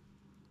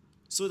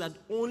 So that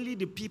only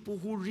the people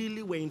who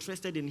really were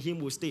interested in him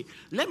will stay.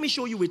 Let me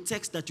show you a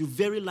text that you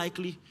very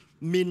likely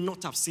may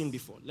not have seen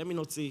before. Let me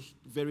not say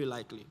very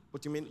likely.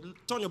 But you may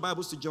turn your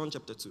Bibles to John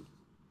chapter 2.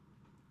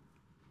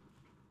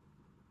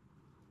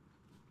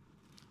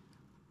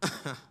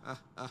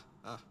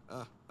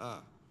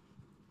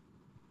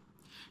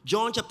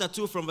 John chapter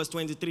 2 from verse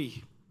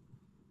 23.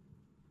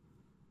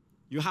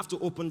 You have to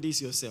open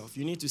this yourself.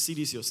 You need to see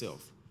this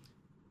yourself.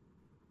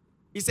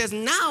 It says,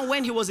 now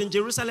when he was in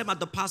Jerusalem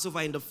at the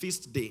Passover in the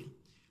feast day,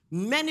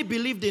 many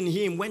believed in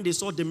him when they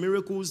saw the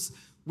miracles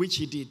which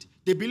he did.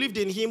 They believed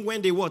in him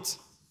when they what?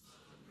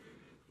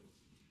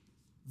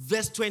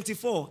 Verse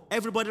 24.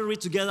 Everybody read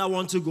together,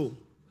 1, 2, go.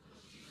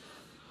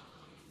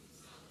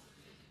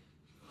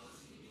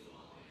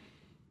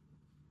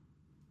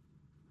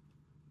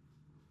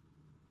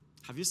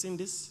 Have you seen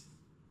this?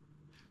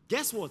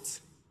 Guess what?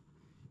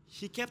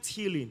 He kept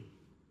healing,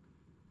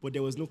 but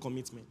there was no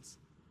commitment.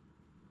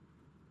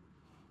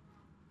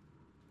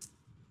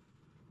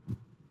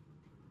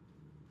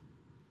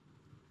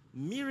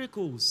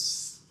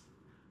 Miracles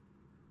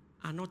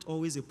are not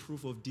always a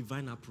proof of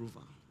divine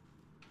approval.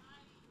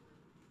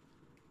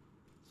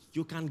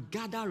 You can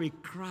gather a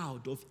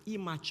crowd of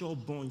immature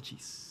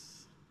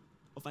bunches,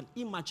 of an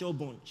immature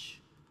bunch,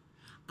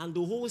 and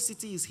the whole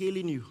city is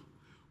hailing you.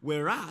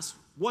 Whereas,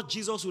 what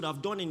Jesus would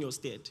have done in your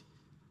stead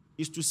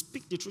is to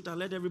speak the truth and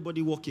let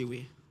everybody walk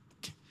away.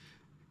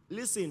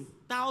 Listen,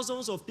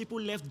 thousands of people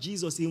left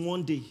Jesus in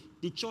one day.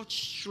 The church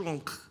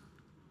shrunk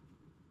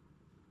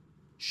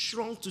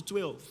to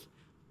 12.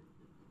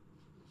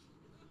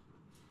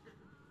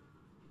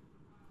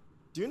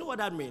 Do you know what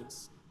that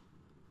means?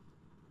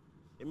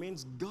 It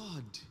means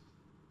God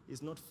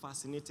is not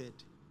fascinated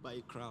by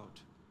a crowd.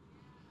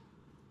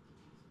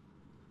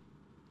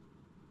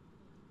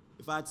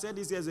 If I had said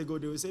this years ago,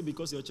 they would say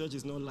because your church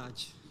is not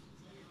large.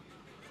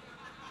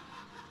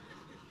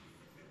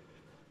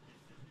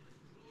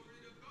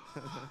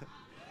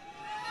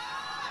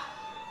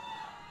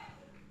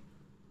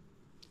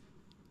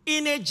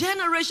 In a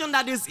generation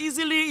that is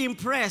easily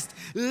impressed,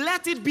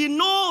 let it be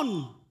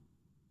known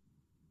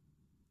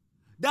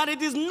that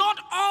it is not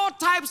all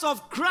types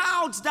of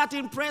crowds that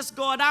impress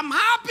God. I'm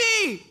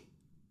happy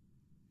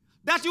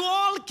that you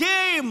all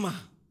came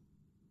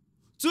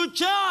to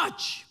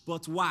church.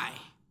 But why?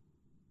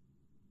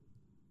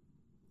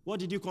 What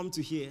did you come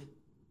to hear?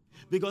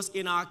 Because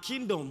in our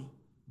kingdom,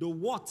 the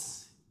what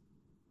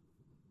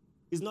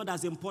is not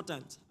as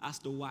important as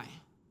the why.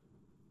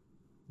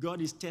 God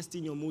is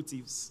testing your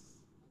motives.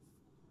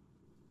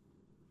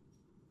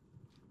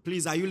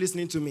 Please, are you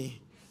listening to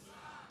me?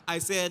 I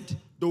said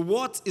the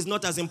what is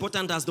not as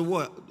important as the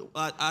what.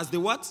 As the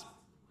what?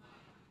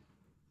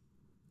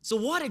 So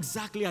what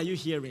exactly are you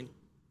hearing?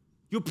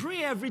 You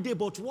pray every day,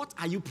 but what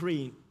are you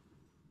praying?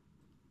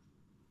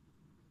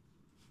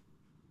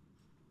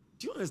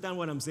 Do you understand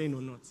what I'm saying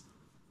or not?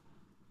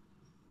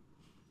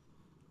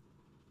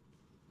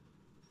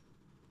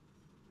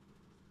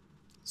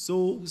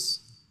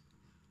 Souls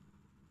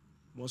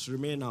must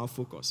remain our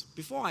focus.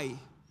 Before I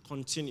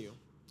continue,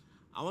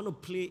 I want to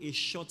play a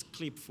short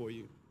clip for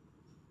you.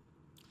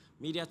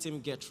 Media team,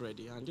 get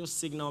ready and just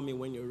signal me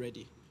when you're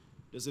ready.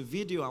 There's a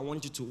video I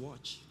want you to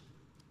watch.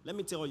 Let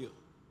me tell you,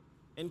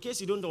 in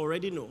case you don't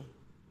already know,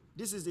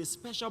 this is a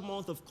special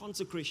month of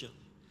consecration.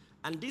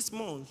 And this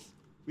month,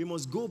 we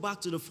must go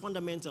back to the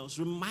fundamentals,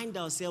 remind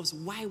ourselves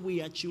why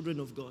we are children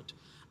of God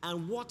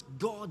and what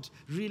God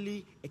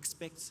really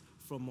expects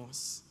from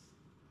us.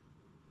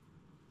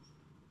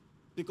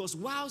 Because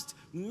whilst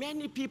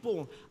many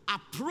people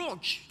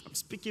approach, I'm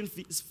speaking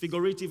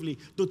figuratively,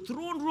 the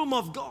throne room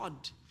of God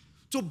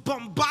to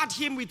bombard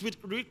him with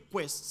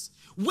requests,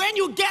 when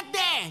you get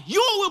there,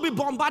 you will be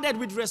bombarded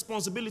with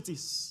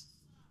responsibilities.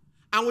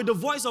 And with the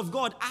voice of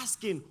God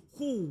asking,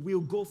 who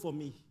will go for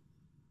me?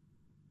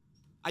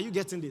 Are you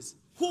getting this?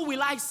 Who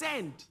will I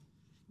send?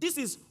 This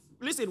is,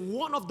 listen,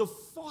 one of the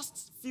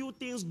first few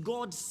things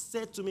God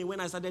said to me when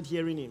I started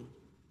hearing him.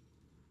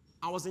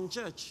 I was in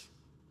church.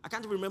 I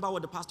can't even remember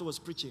what the pastor was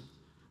preaching.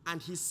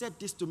 And he said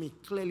this to me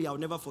clearly, I'll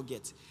never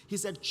forget. He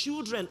said,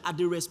 children are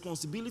the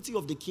responsibility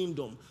of the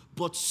kingdom,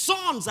 but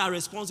sons are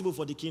responsible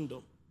for the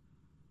kingdom.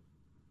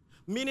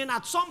 Meaning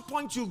at some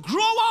point you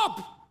grow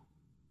up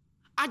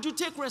and you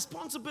take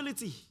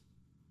responsibility.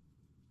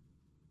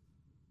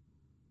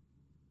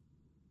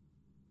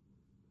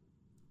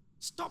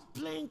 Stop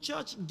playing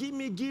church, give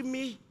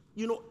me,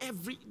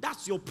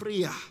 that's your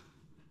prayer.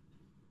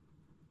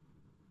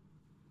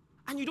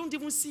 And you don't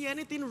even see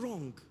anything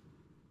wrong.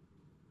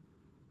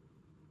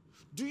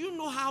 Do you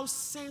know how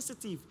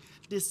sensitive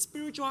the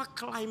spiritual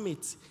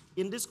climate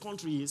in this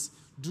country is?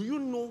 Do you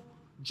know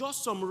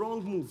just some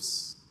wrong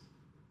moves?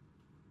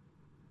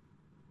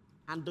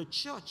 And the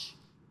church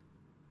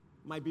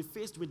might be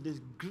faced with the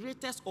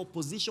greatest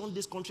opposition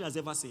this country has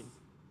ever seen.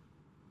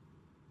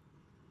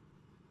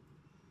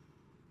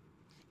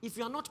 If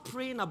you are not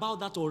praying about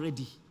that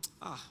already,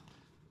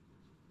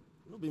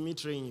 it'll be me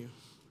training you.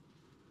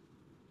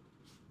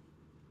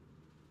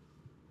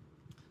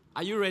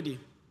 Are you ready?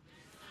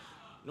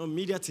 No,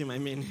 media team, I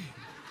mean.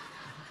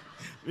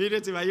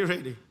 Media team, are you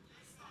ready?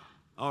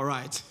 All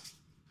right.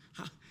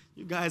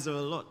 You guys are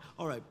a lot.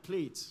 All right,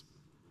 play it.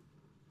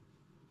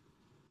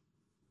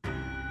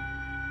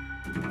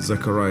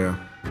 Zechariah,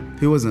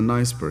 he was a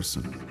nice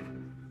person.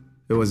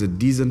 He was a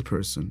decent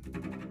person.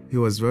 He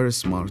was very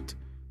smart.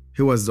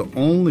 He was the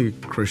only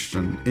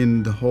Christian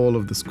in the whole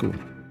of the school.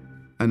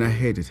 And I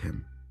hated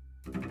him.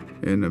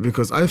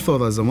 Because I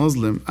thought as a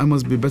Muslim, I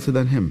must be better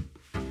than him.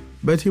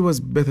 But he was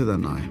better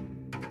than I.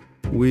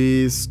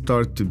 We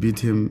start to beat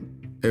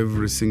him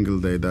every single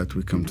day that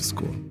we come to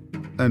school.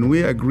 And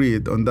we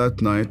agreed on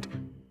that night,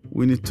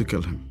 we need to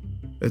kill him.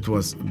 It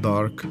was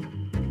dark,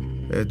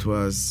 it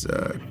was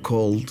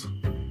cold,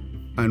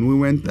 and we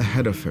went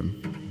ahead of him.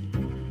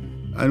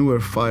 And we were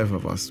 5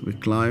 of us. We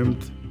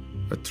climbed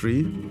a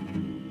tree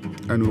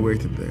and we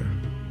waited there.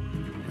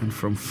 And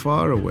from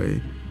far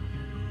away,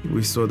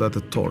 we saw that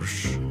a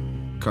torch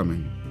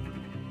coming.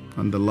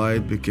 And the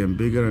light became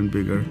bigger and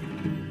bigger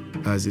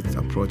as it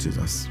approaches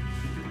us.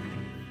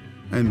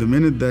 And the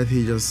minute that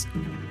he just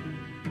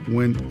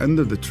went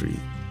under the tree,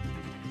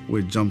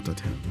 we jumped at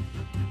him.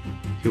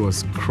 He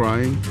was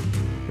crying,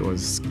 he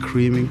was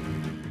screaming,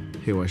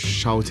 he was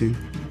shouting.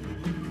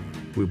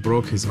 We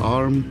broke his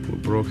arm, we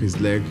broke his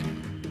leg.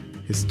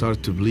 He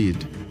started to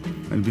bleed.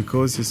 And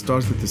because he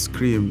started to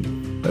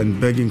scream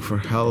and begging for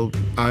help,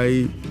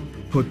 I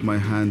put my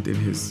hand in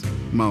his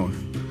mouth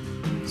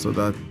so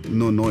that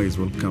no noise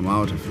will come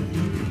out of him.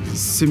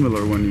 It's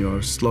similar when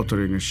you're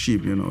slaughtering a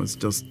sheep, it's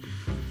just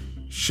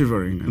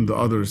shivering, and the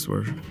others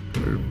were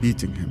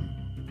beating him.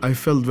 I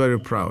felt very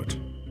proud.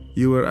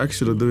 You were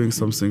actually doing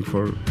something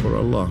for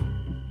Allah.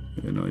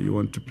 You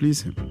want to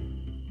please him.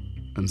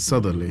 And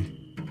suddenly,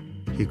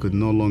 he could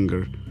no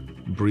longer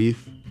breathe,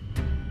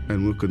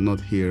 and we could not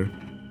hear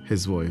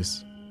his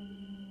voice.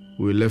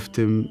 We left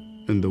him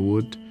in the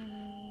wood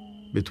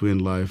between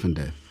life and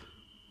death.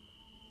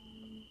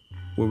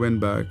 We went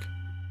back,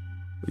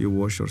 you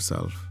wash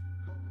yourself,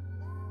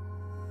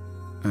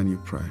 and you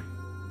pray.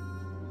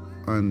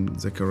 And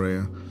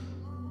Zechariah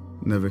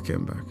never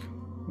came back.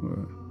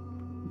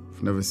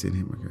 I've never seen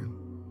him again.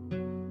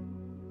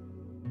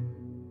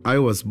 I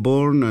was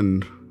born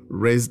and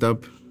raised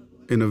up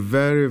in a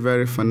very,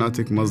 very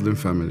fanatic Muslim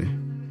family.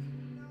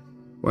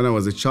 When I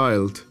was a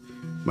child,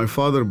 my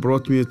father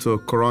brought me to a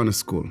Quran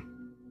school.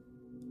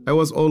 I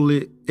was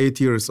only 8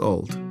 years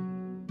old,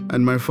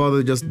 and my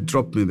father just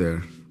dropped me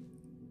there.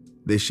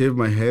 They shaved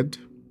my head.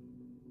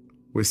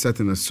 We sat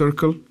in a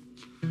circle.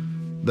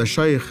 The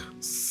shaykh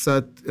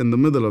sat in the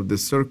middle of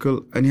this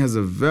circle, and he has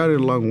a very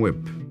long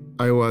whip.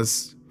 I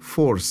was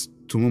forced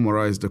to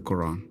memorize the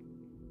Quran.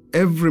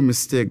 Every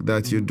mistake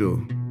that you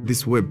do,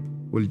 this whip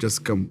will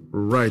just come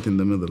right in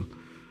the middle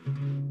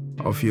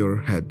of your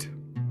head.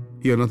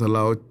 You're not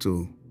allowed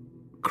to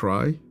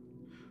cry,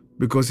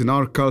 because in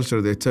our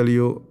culture they tell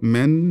you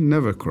men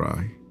never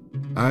cry.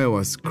 I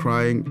was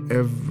crying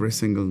every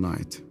single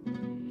night.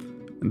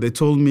 And they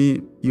told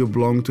me, you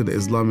belong to the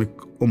Islamic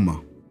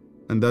Ummah.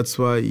 And that's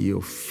why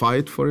you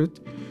fight for it,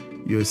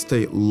 you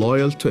stay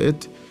loyal to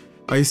it.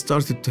 I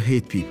started to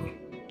hate people,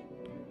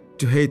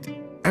 to hate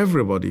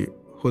everybody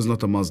who's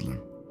not a Muslim.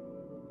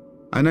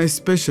 And I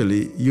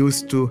especially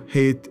used to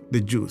hate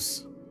the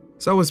Jews.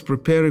 So I was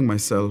preparing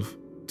myself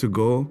to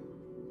go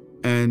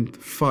and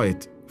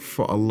fight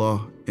for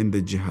Allah in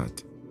the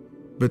jihad.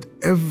 But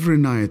every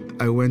night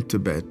I went to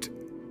bed,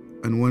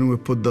 and when we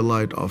put the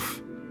light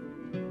off,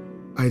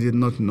 I did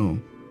not know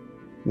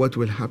what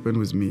will happen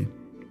with me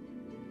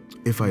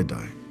if I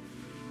die.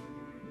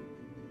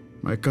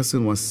 My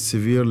cousin was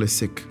severely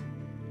sick,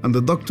 and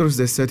the doctors,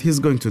 they said he's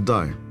going to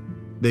die.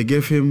 They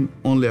gave him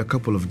only a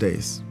couple of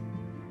days.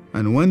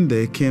 And one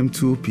day came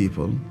 2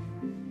 people.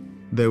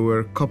 They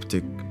were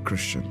Coptic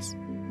Christians.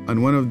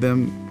 And one of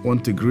them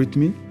wanted to greet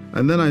me.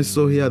 And then I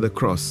saw he had a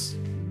cross.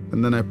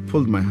 And then I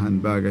pulled my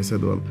hand back. I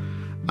said, well,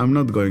 I'm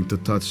not going to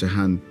touch a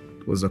hand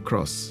with a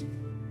cross.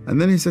 And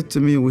then he said to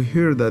me, we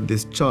hear that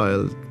this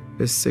child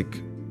is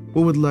sick.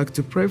 We would like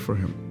to pray for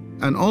him.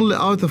 And only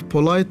out of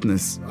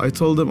politeness, I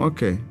told them,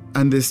 okay.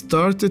 And they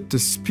started to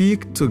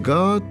speak to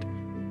God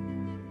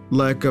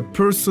like a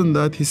person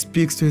that he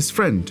speaks to his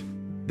friend.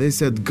 They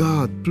said,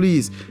 God,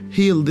 please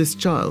heal this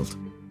child.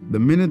 The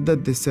minute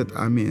that they said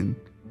Amen,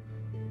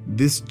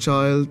 this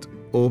child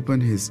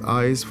opened his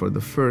eyes for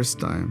the first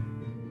time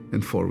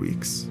in 4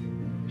 weeks.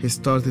 He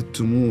started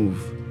to move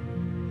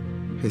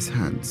his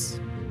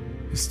hands.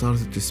 He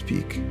started to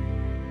speak.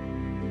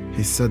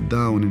 He sat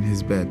down in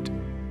his bed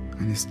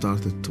and he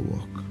started to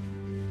walk.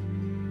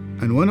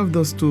 And one of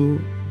those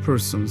two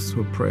persons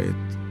who prayed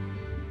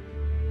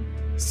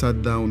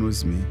sat down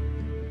with me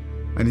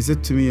and he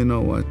said to me, you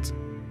know what?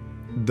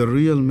 The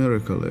real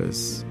miracle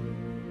is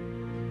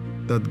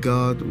that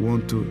God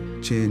wants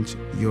to change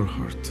your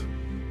heart.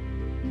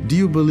 Do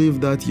you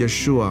believe that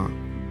Yeshua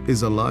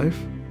is alive?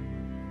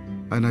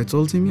 And I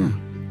told him, yeah.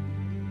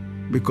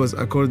 Because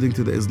according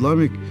to the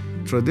Islamic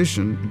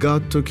tradition,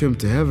 God took him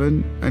to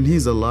heaven and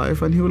he's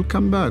alive and he will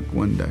come back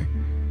one day.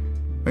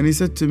 And he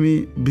said to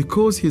me,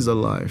 because he's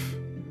alive,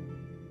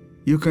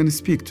 you can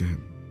speak to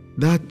him.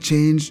 That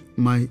changed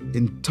my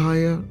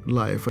entire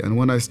life. And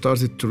when I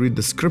started to read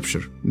the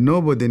scripture,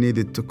 nobody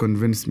needed to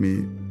convince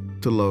me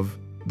to love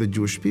the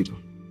Jewish people.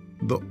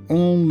 The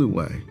only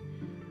way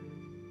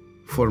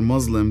for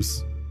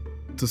Muslims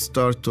to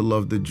start to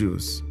love the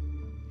Jews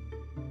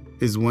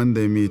is when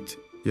they meet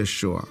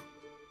Yeshua.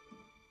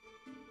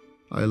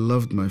 I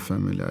loved my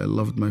family, I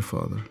loved my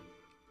father,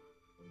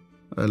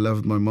 I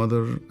loved my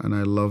mother, and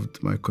I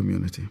loved my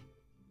community.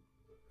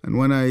 And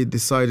when I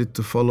decided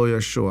to follow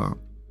Yeshua,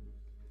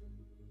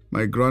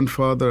 my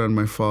grandfather and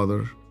my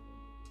father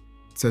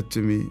said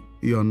to me,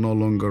 you are no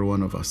longer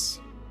one of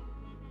us.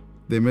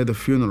 They made a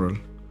funeral.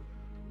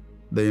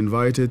 They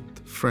invited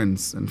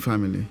friends and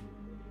family.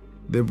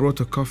 They brought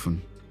a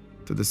coffin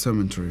to the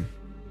cemetery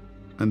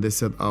and they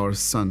said, our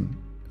son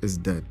is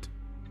dead.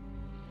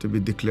 To be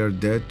declared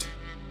dead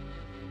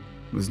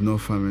with no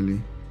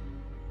family.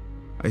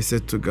 I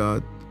said to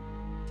God,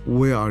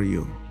 where are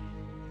you?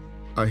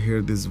 I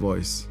heard this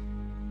voice,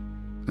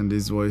 and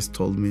this voice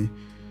told me,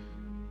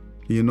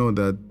 you know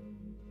that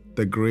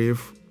the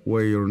grave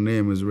where your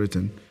name is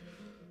written,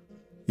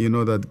 you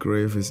know that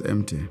grave is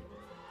empty.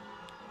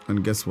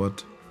 And guess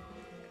what?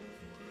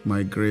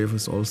 My grave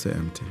is also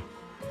empty.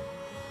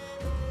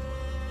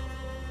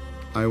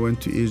 I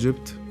went to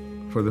Egypt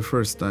for the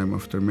first time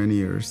after many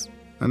years,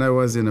 and I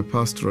was in a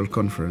pastoral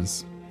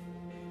conference.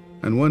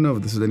 And one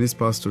of the Sudanese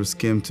pastors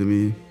came to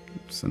me,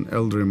 it's an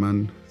elderly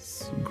man,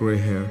 gray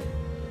hair,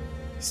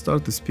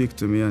 started to speak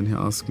to me and he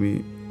asked me,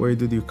 where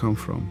did you come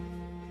from?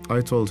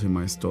 I told him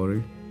my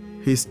story.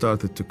 He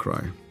started to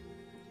cry.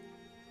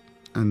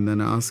 And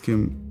then I asked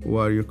him,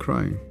 why are you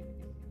crying?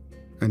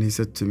 And he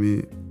said to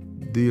me,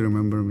 do you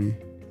remember me?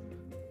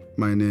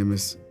 My name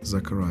is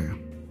Zachariah.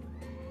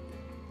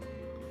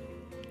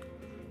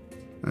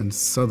 And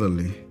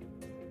suddenly,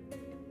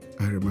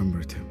 I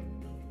remembered him.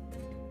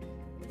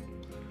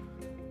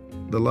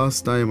 The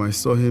last time I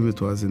saw him,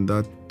 it was in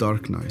that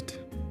dark night.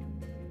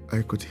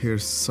 I could hear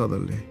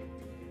suddenly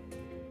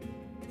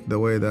the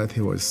way that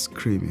he was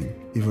screaming,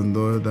 even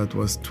though that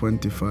was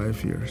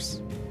 25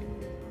 years.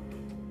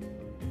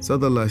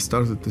 Suddenly I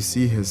started to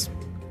see his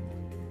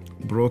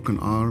broken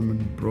arm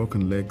and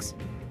broken legs.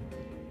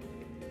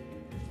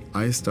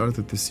 I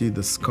started to see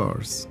the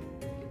scars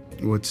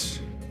which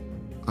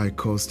I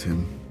caused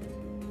him.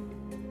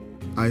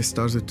 I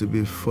started to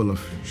be full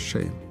of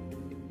shame.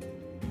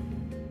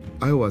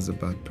 I was a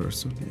bad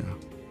person,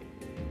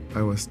 yeah.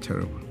 I was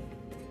terrible.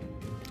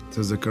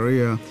 So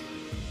Zachariah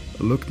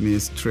looked me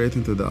straight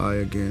into the eye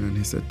again and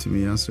he said to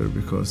me, Yasser,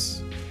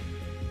 because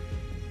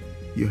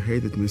you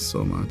hated me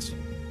so much,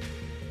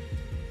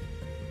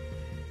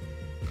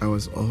 I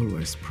was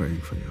always praying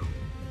for you.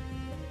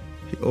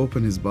 He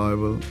opened his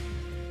Bible,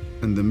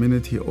 and the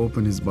minute he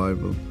opened his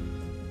Bible,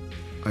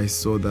 I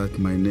saw that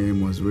my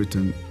name was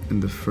written in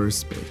the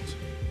first page.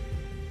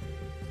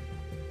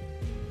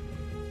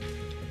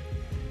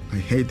 I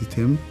hated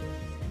him.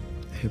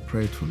 He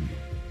prayed for me.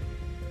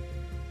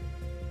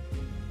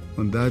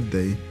 On that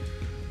day,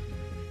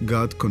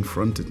 God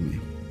confronted me.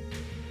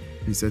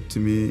 He said to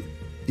me,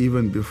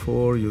 even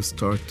before you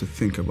start to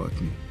think about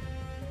me,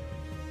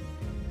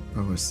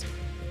 I was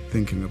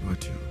thinking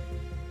about you.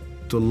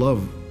 To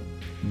love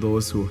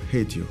those who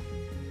hate you,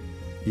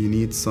 you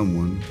need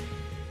someone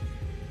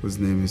whose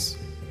name is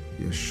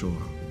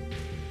Yeshua.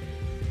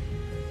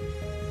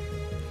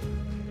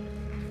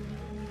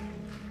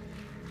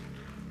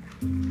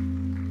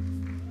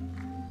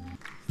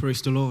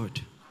 Praise the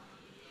Lord.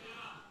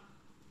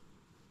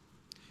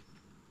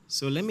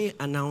 So let me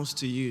announce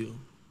to you,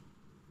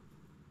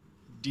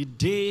 the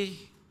day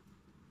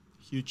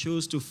you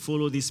chose to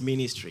follow this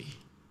ministry,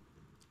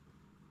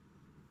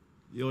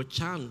 your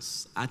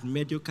chance at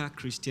mediocre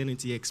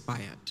Christianity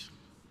expired.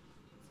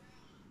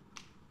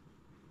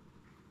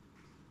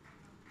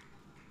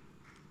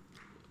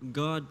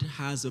 God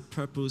has a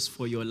purpose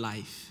for your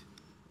life.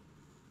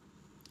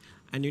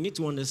 And you need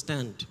to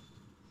understand,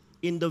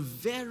 in the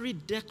very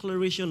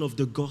declaration of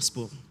the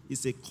gospel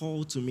is a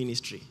call to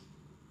ministry.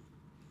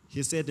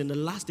 He said, in the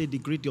last day, the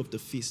great day of the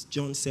feast,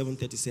 John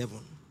 7:37,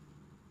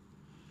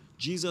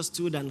 Jesus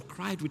stood and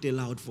cried with a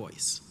loud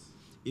voice,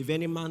 if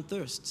any man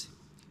thirst,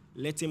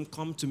 let him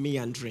come to me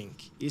and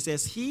drink. He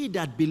says, he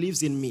that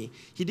believes in me,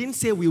 he didn't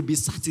say will be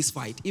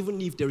satisfied,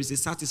 even if there is a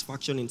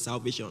satisfaction in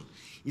salvation.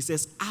 He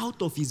says,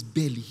 out of his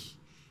belly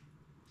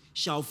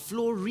shall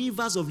flow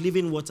rivers of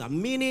living water,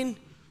 meaning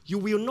you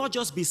will not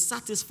just be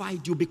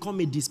satisfied, you become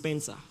a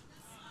dispenser.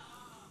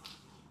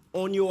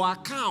 On your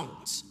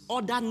account,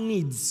 other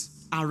needs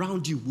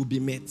around you will be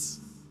met.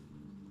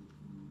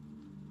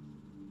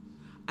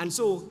 And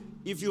so,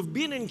 if you've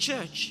been in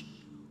church,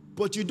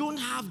 but you don't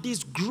have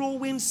this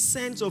growing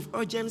sense of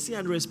urgency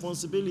and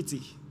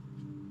responsibility,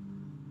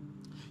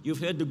 you've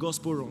heard the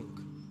gospel wrong.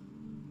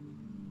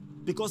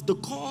 Because the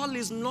call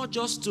is not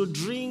just to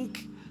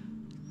drink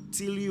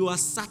till you are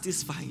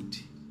satisfied,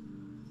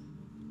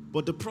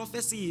 but the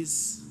prophecy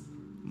is,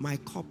 my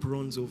cup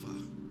runs over.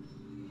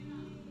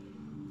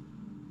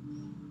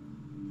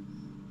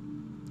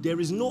 There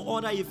is no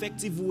other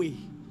effective way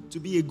to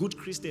be a good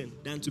Christian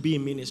than to be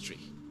in ministry.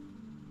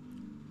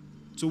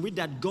 So with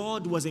that,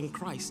 God was in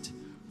Christ,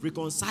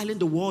 reconciling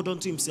the world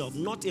unto himself,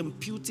 not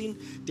imputing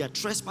their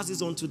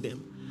trespasses unto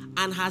them,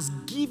 and has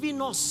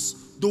given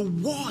us the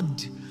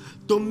word,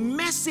 the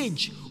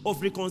message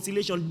of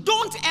reconciliation.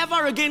 Don't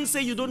ever again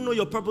say you don't know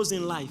your purpose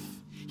in life.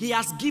 He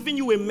has given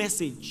you a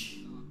message.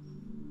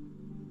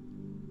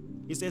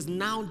 He says,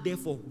 now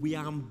therefore, we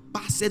are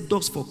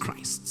ambassadors for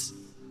Christ.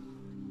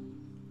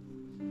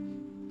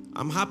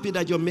 I'm happy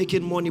that you're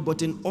making money,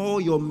 but in all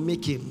you're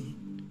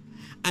making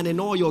and in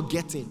all you're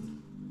getting,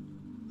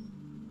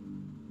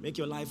 make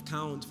your life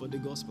count for the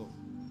gospel.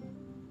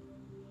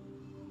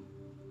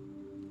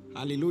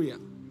 Hallelujah.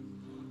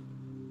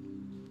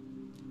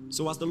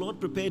 So as the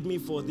Lord prepared me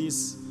for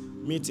this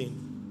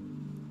meeting,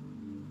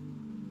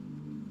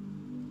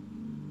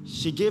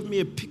 she gave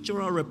me a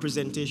pictorial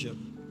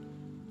representation.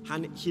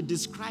 And he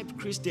described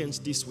Christians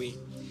this way.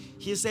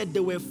 He said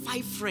there were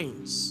 5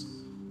 friends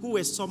who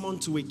were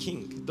summoned to a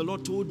king. The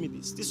Lord told me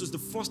this. This was the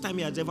first time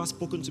he had ever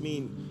spoken to me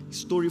in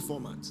story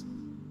format.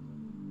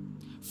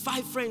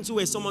 5 friends who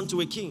were summoned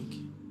to a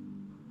king.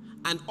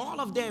 And all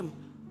of them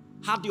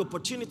had the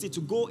opportunity to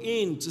go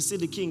in to see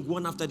the king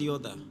one after the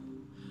other.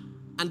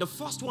 And the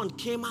first one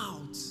came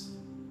out,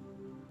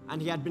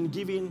 and he had been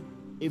given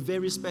a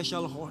very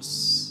special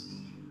horse.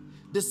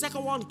 The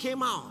second one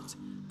came out,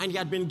 and he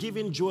had been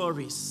given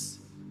jewelries.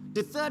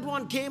 The third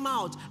one came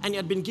out, and he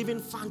had been given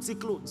fancy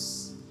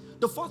clothes.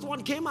 The fourth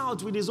one came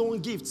out with his own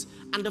gifts,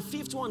 and the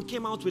fifth one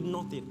came out with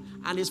nothing.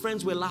 And his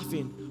friends were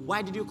laughing.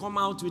 Why did you come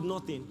out with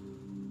nothing?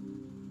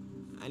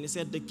 And he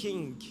said, the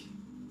king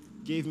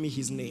gave me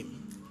his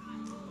name.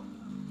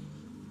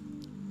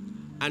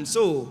 And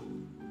so,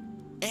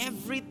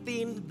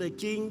 everything the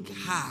king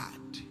had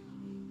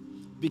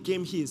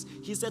became his.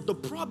 He said the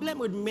problem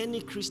with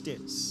many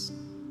Christians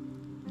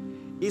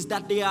is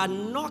that they are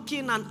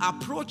knocking and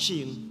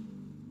approaching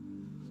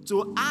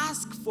to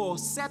ask for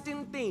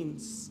certain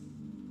things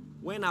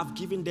when I've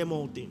given them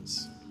all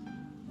things.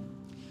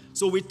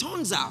 So it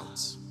turns out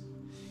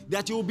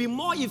that you'll be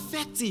more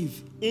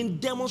effective in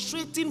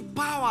demonstrating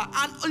power.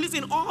 And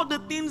listen, all the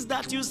things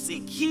that you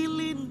seek,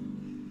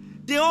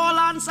 healing, they all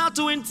answer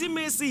to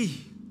intimacy.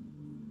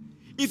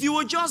 If you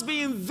will just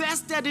be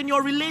invested in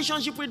your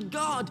relationship with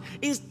God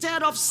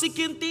instead of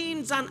seeking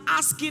things and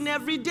asking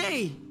every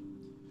day,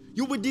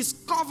 you will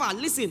discover,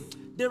 listen,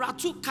 there are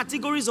 2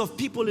 categories of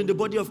people in the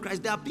body of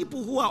Christ. There are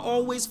people who are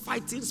always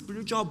fighting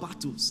spiritual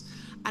battles.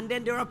 And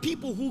then there are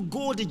people who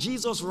go the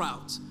Jesus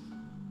route.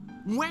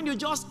 When you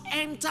just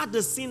enter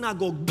the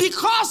synagogue,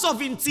 because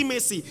of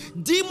intimacy,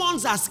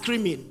 demons are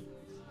screaming.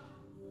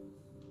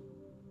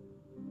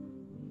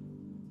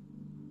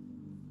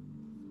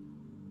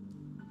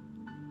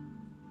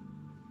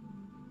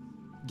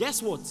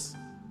 Guess what?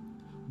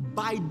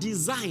 By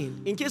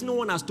design, in case no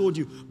one has told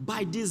you,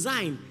 by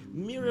design,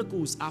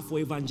 miracles are for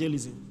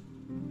evangelism.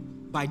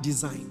 By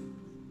design.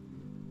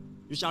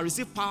 You shall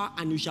receive power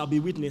and you shall be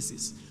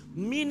witnesses.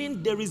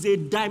 Meaning there is a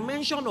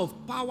dimension of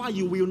power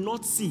you will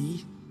not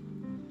see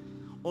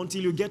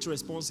until you get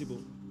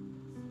responsible.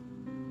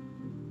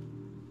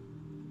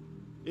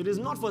 It is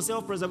not for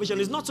self-preservation.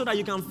 It's not so that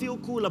you can feel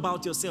cool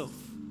about yourself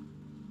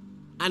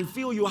and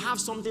feel you have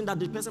something that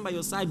the person by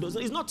your side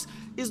doesn't.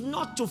 It's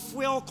not to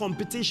fuel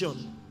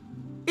competition.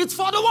 It's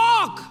for the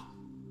work.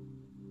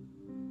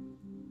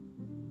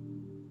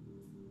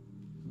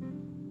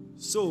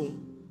 So,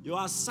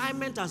 your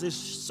assignment as a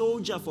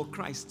soldier for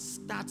Christ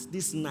starts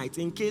this night.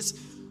 In case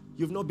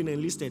you've not been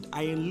enlisted,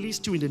 I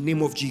enlist you in the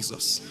name of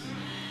Jesus.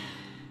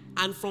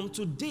 And from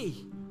today,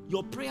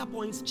 your prayer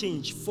points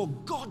change. For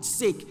God's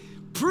sake,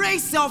 pray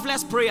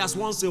selfless prayers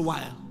once in a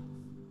while.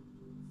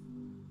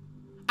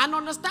 And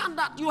understand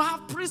that you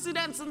have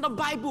precedents in the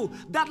Bible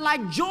that,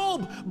 like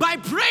Job, by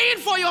praying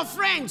for your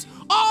friends,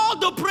 all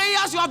the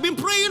prayers you have been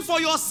praying for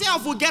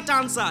yourself will get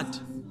answered.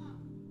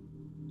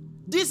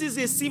 This is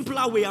a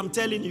simpler way, I'm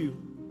telling you.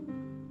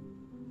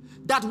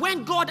 That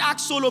when God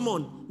asked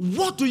Solomon,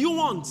 what do you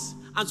want?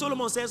 And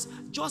Solomon says,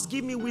 just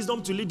give me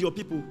wisdom to lead your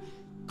people.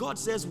 God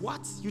says,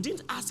 what? You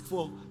didn't ask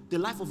for the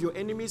life of your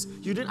enemies.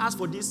 You didn't ask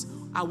for this.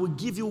 I will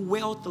give you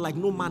wealth like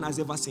no man has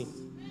ever seen.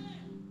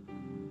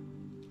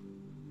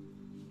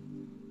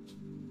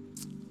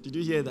 Did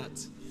you hear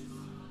that?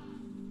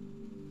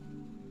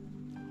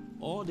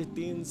 All the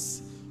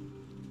things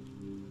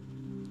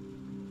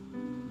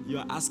you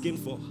are asking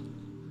for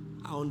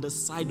are on the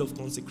side of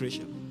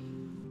consecration.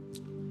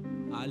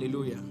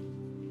 Hallelujah.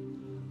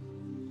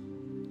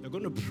 You're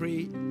going to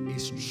pray a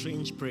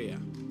strange prayer.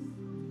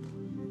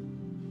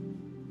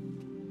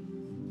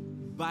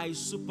 By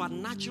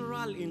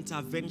supernatural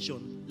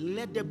intervention,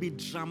 let there be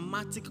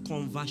dramatic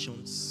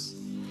conversions.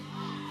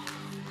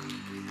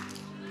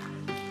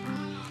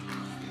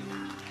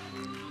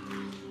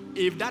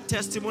 If that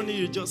testimony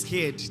you just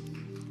heard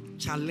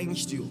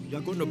challenged you,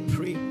 you're going to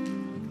pray.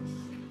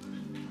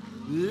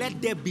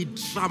 Let there be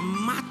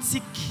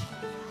dramatic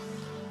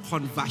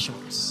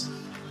conversions.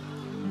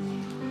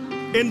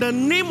 In the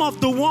name of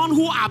the one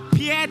who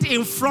appeared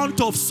in front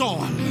of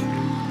Saul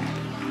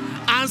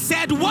and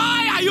said,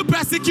 why are you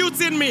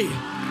persecuting me?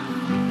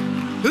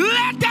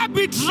 Let there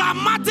be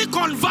dramatic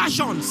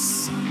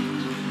conversions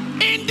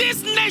in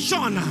this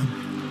nation.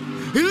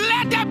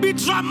 Let there be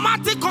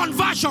dramatic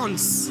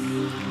conversions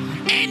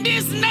in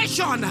this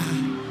nation.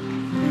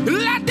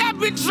 Let there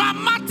be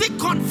dramatic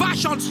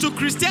conversions to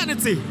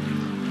Christianity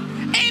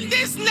in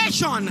this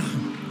nation.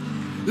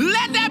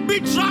 Let there be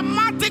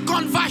dramatic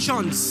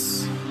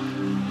conversions.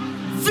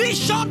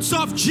 Visions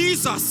of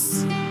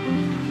Jesus,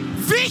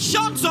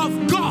 visions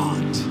of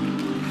God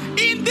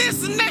in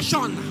this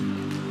nation.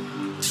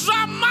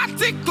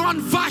 Dramatic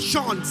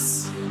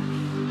conversions.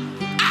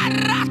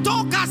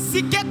 Aratoka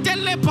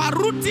siketele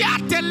parutia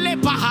tele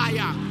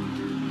pahaya.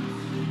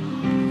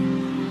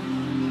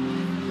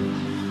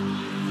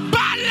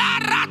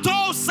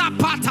 Balarato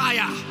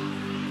sapataya.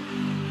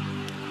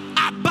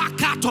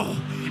 Abakato.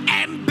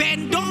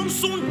 Embendon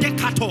sun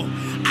dekato.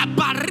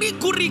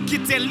 Abarikuri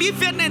kite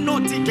livene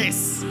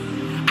notikes.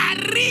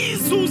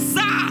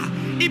 Arizuza.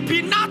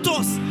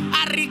 Ipinatos.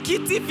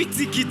 Arikiti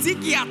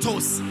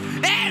vitikitigiatos.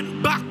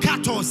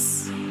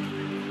 Embakatos.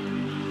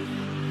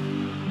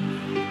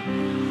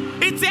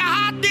 It's a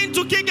hard thing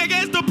to kick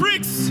against the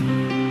bricks.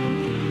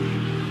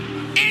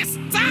 It's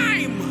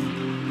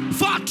time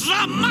for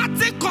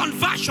dramatic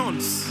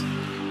conversions.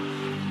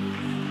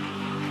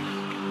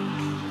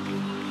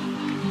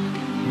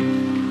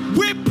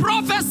 We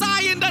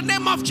prophesy in the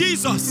name of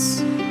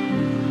Jesus.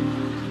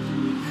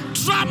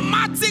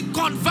 Dramatic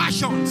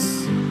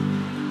conversions.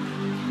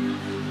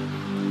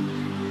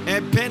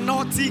 A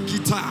penalty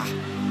guitar.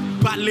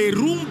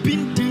 Balerum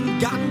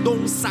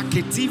bintingandon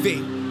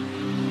saketive.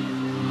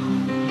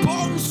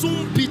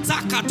 Bonsum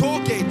pitaka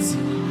toget.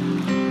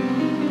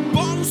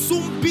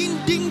 Bonsum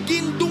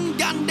bindingindung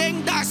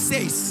gandeng da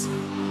says.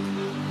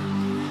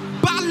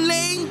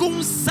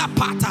 Balengun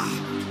sapata.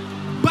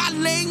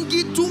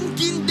 Balengi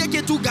tungin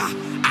degetuga.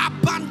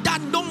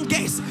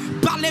 Abandandonges.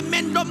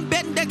 Balemendom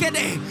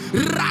bendegede.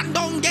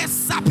 Randonges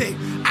sape.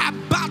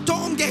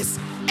 Abatonges.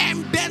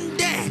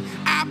 Embende.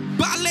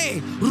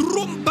 Abale.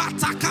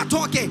 Rumbata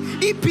katoke.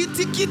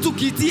 Ipitiki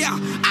tukitia.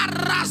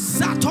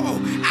 Arasato.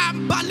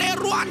 Ambale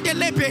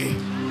ruandelebe.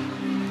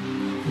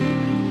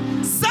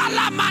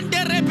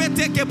 Salamande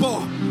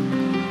repetekebo.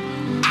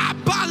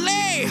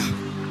 Abale.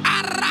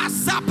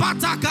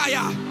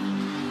 Arasapatakaya.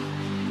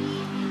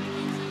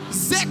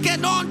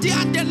 Zekenondi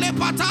andele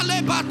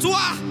patale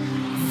batua.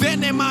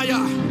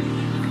 Venemaya.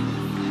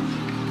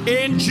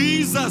 In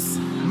Jesus'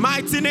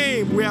 mighty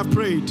name we have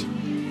prayed.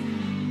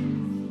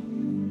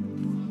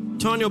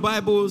 Turn your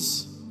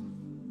Bibles.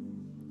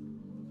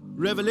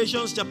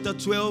 Revelation chapter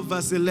 12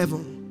 verse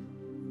 11.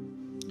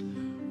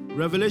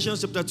 Revelation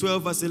chapter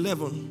 12 verse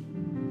 11.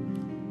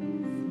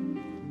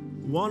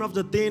 One of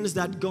the things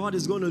that God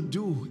is going to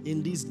do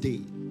in this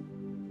day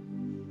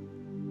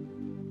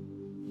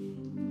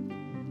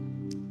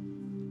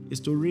is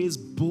to raise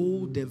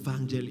bold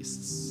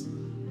evangelists.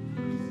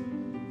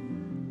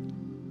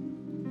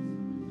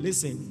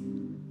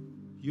 Listen,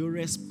 you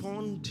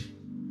respond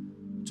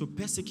to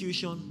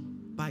persecution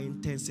by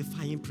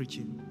intensifying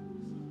preaching.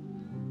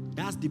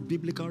 That's the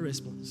biblical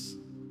response.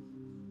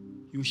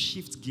 You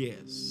shift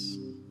gears.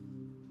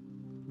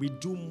 We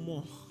do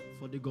more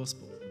for the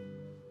gospel.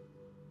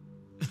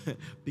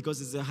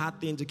 Because it's a hard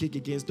thing to kick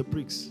against the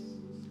pricks.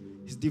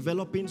 He's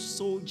developing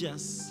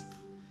soldiers.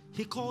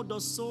 He called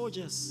us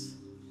soldiers.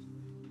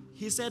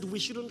 He said we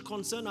shouldn't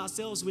concern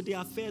ourselves with the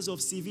affairs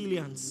of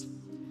civilians.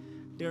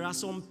 There are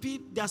some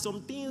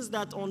things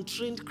that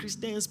untrained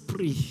Christians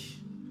pray.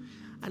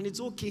 And it's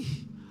okay.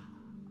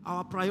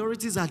 Our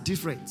priorities are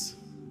different.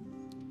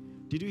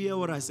 Did you hear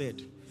what I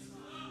said?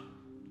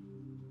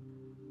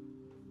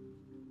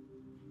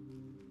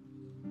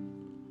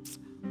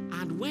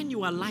 And when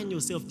you align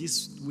yourself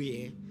this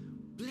way,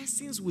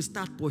 blessings will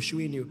start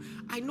pursuing you.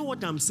 I know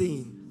what I'm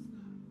saying.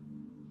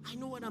 I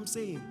know what I'm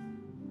saying.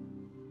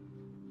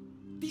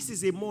 This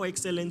is a more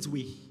excellent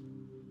way.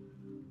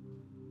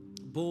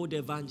 Bold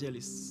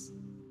evangelists.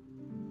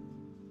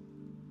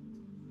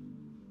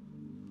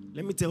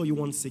 Let me tell you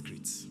one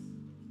secret.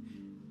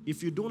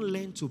 If you don't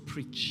learn to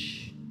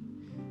preach,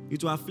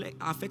 it will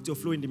affect your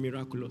flow in the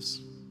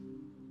miraculous.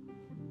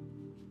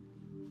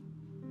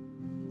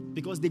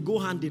 Because they go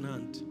hand in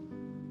hand.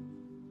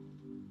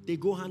 They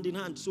go hand in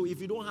hand. So if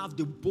you don't have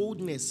the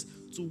boldness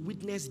to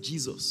witness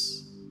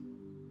Jesus,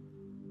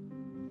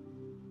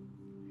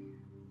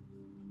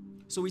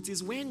 so it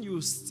is when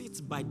you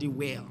sit by the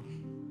well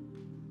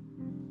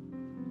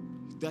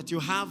that you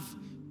have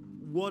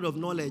word of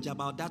knowledge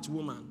about that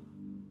woman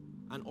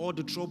and all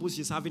the troubles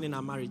she's having in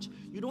her marriage.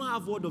 You don't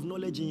have word of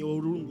knowledge in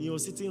your room, in your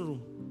sitting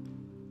room.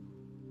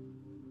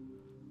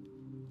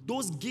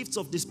 Those gifts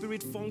of the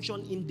Spirit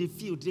function in the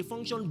field. They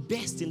function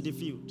best in the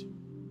field.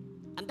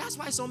 And that's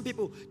why some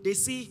people, they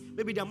see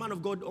maybe the man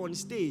of God on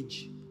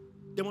stage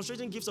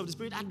demonstrating gifts of the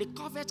Spirit, and they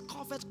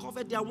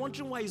covet. They are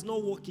wondering why it's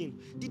not working.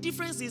 The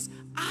difference is,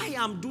 I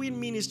am doing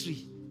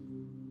ministry.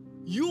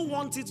 You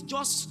want it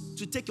just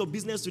to take your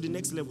business to the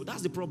next level.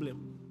 That's the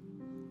problem.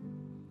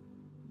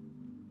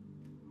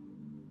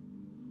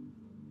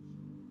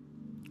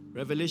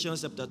 Revelation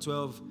chapter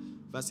 12,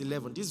 verse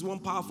 11. This is one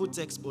powerful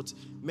text, but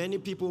many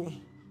people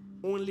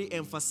only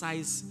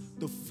emphasize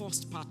the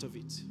first part of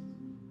it.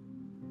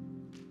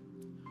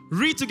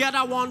 Read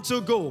together, 1,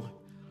 2, go.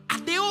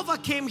 And they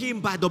overcame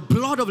him by the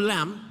blood of the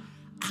Lamb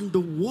and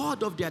the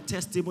word of their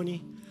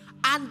testimony,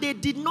 and they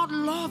did not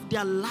love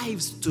their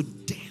lives to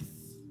death.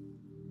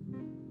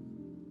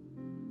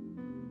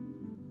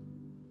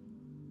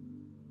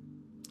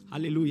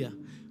 Hallelujah.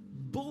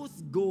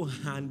 Both go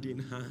hand in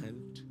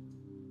hand.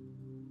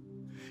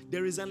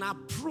 There is an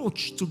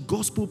approach to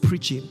gospel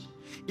preaching.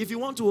 If you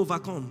want to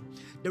overcome,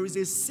 there is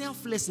a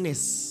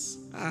selflessness.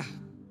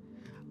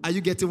 Are you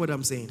getting what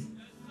I'm saying?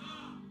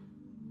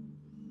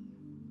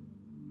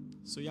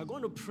 So you're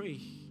going to pray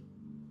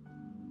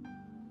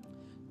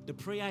the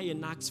prayer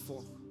in Acts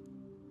 4.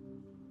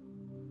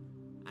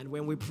 And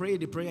when we pray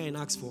the prayer in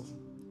Acts 4,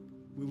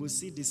 we will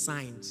see the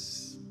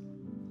signs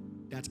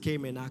that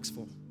came in Acts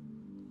 4.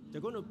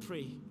 They're going to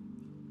pray,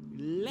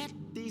 let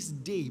this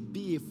day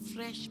be a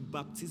fresh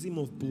baptism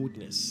of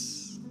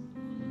boldness.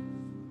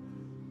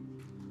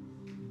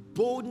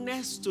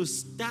 Boldness to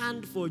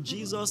stand for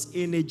Jesus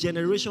in a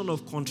generation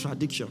of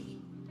contradiction.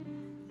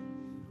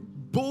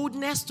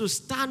 Boldness to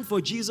stand for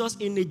Jesus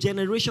in a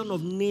generation of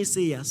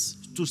naysayers.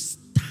 To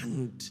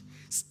stand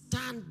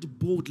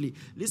boldly.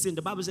 Listen,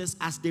 the Bible says,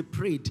 as they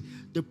prayed,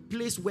 the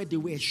place where they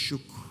were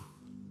shook.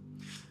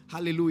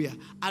 Hallelujah.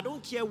 I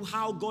don't care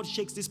how God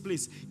shakes this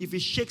place. If he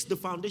shakes the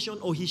foundation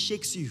or he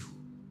shakes you,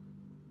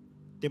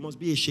 there must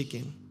be a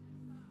shaking.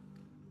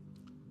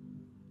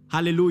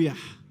 Hallelujah.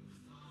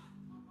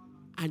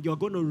 And you're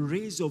going to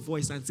raise your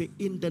voice and say,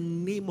 in the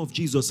name of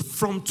Jesus,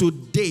 from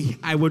today,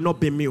 I will not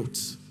be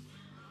mute.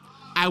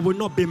 I will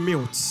not be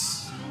mute.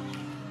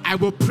 I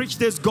will preach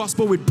this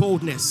gospel with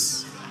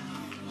boldness.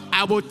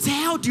 I will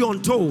tell the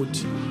untold.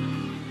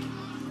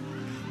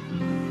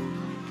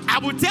 I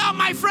will tell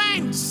my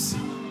friends.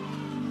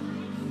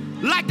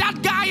 Like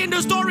that guy in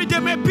the story, they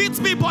may beat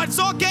me, but it's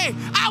okay.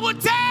 I will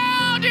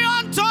tell the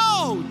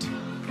untold.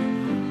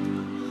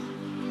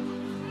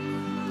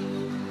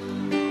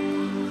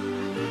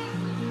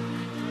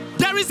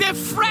 There is a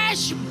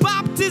fresh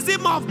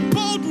baptism of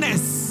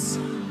boldness.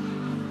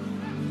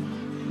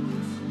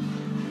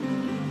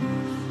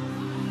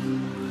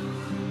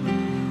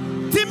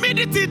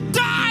 Timidity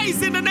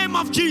dies in the name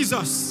of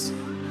Jesus.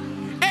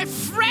 A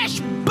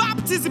fresh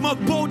baptism of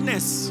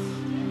boldness.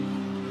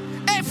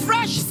 A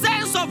fresh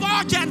sense of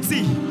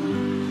urgency.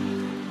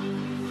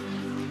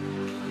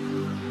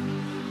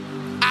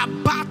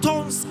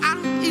 Abatons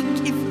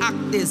and if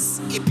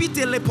actes,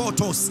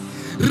 ipitelepotos,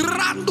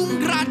 random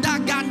grada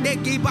gande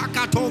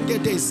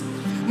gibakatongedes,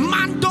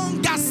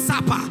 mandonga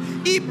sapa,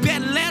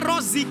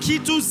 ibelero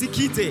zikitu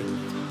zikite,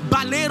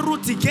 baleru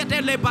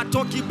tikete le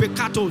batoki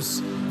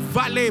pekatos,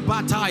 vale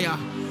bataya,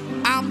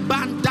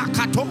 ambanda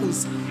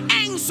katos,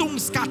 ensum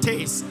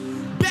skates,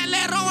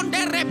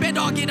 beleronde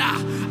rebedogida,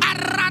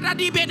 arada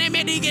di bene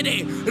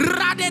medigede,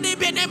 rade di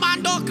bene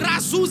mando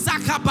grasuza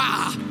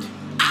kaba,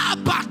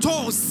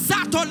 abato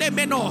sato le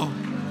meno,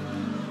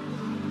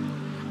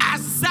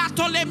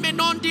 azato le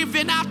menon di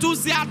venatu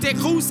ziate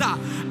cruza,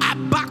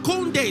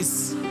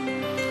 abakundes,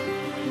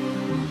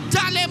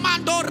 tale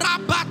mando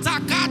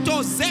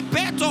rabatacato,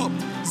 zepeto,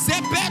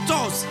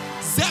 zepetos,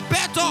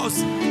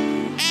 zepetos,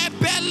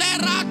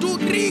 ebelera du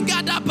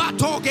griga da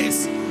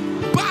batoges,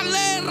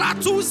 balera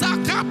tuza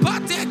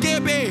kapate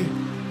gebe.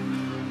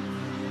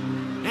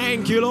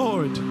 Thank you,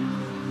 Lord.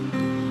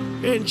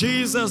 In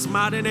Jesus'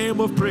 mighty name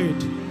we've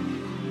prayed.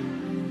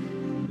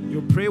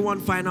 You pray one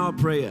final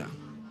prayer.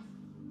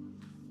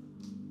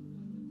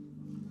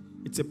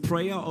 It's a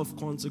prayer of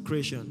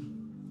consecration.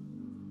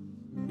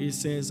 It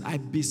says, I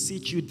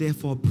beseech you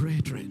therefore,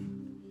 brethren,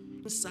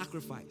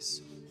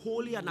 sacrifice,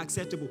 holy and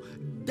acceptable.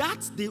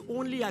 That's the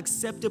only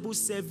acceptable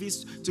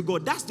service to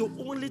God. That's the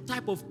only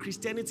type of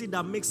Christianity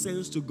that makes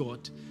sense to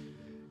God.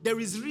 There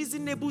is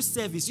reasonable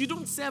service. You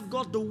don't serve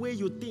God the way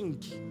you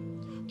think.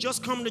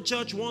 Just come to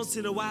church once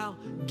in a while,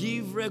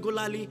 give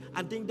regularly,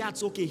 and think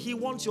that's okay. He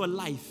wants your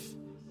life.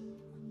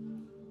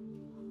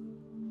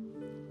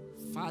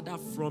 Father,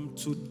 from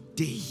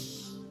today,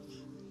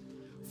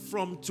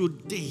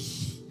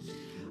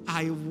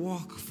 I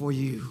walk for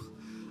you.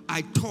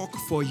 I talk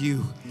for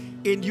you.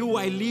 In you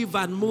I live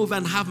and move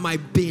and have my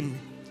being.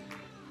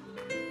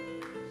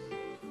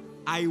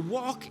 I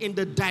walk in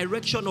the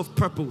direction of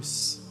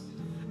purpose.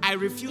 I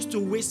refuse to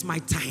waste my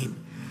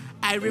time.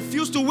 I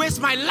refuse to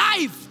waste my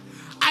life.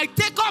 I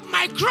take up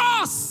my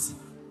cross.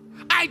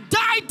 I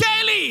die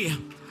daily.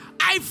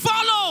 I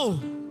follow.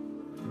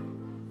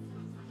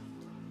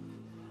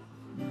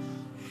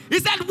 He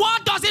said,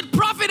 what does it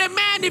profit a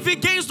man if he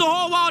gains the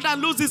whole world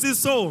and loses his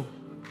soul?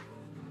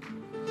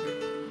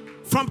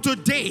 From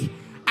today,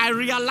 I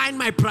realign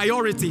my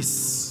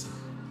priorities.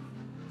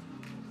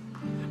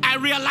 I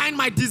realign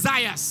my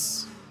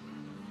desires.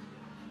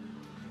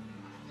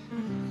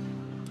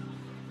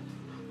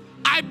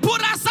 I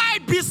put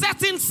aside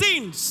besetting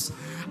sins.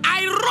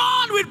 I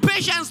run with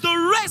patience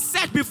the race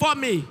set before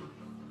me.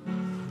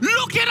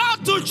 Looking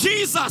out to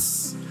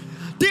Jesus,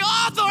 the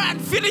author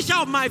and finisher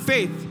of my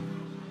faith.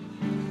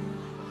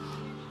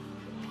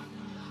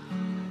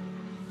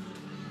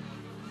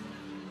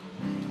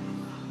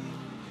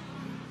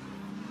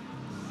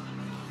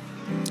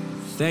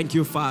 Thank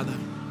you, Father.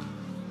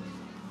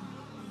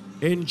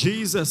 In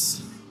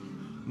Jesus'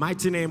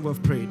 mighty name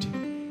we've prayed.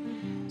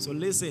 So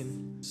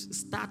listen,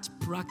 start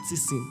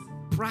practicing.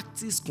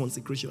 Practice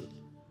consecration.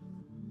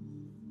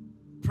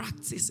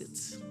 Practice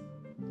it.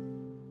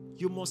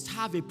 You must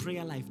have a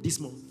prayer life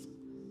this month.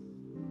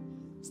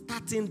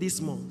 Starting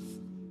this month,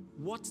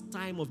 what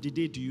time of the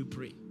day do you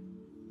pray?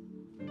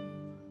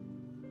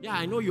 Yeah,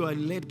 I know you are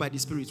led by the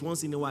Spirit.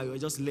 Once in a while, you are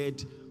just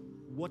led.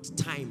 What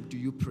time do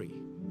you pray?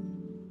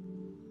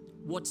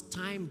 What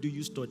time do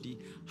you study?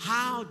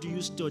 How do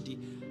you study?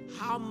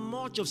 How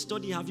much of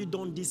study have you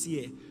done this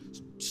year?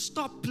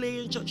 Stop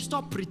playing church.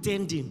 Stop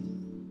pretending.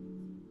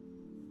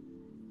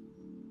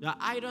 You are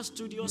either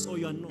studious or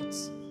you are not.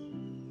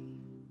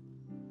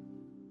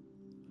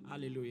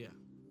 Hallelujah.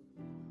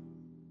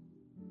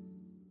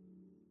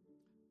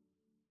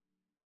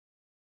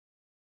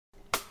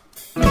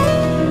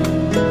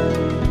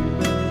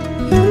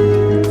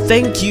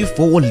 Thank you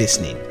for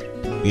listening.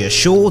 We are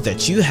sure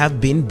that you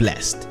have been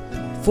blessed.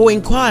 For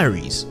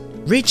inquiries,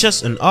 reach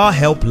us on our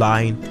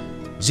helpline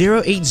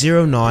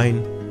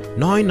 0809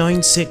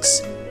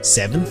 996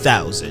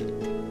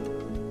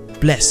 7000.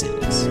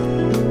 Blessings.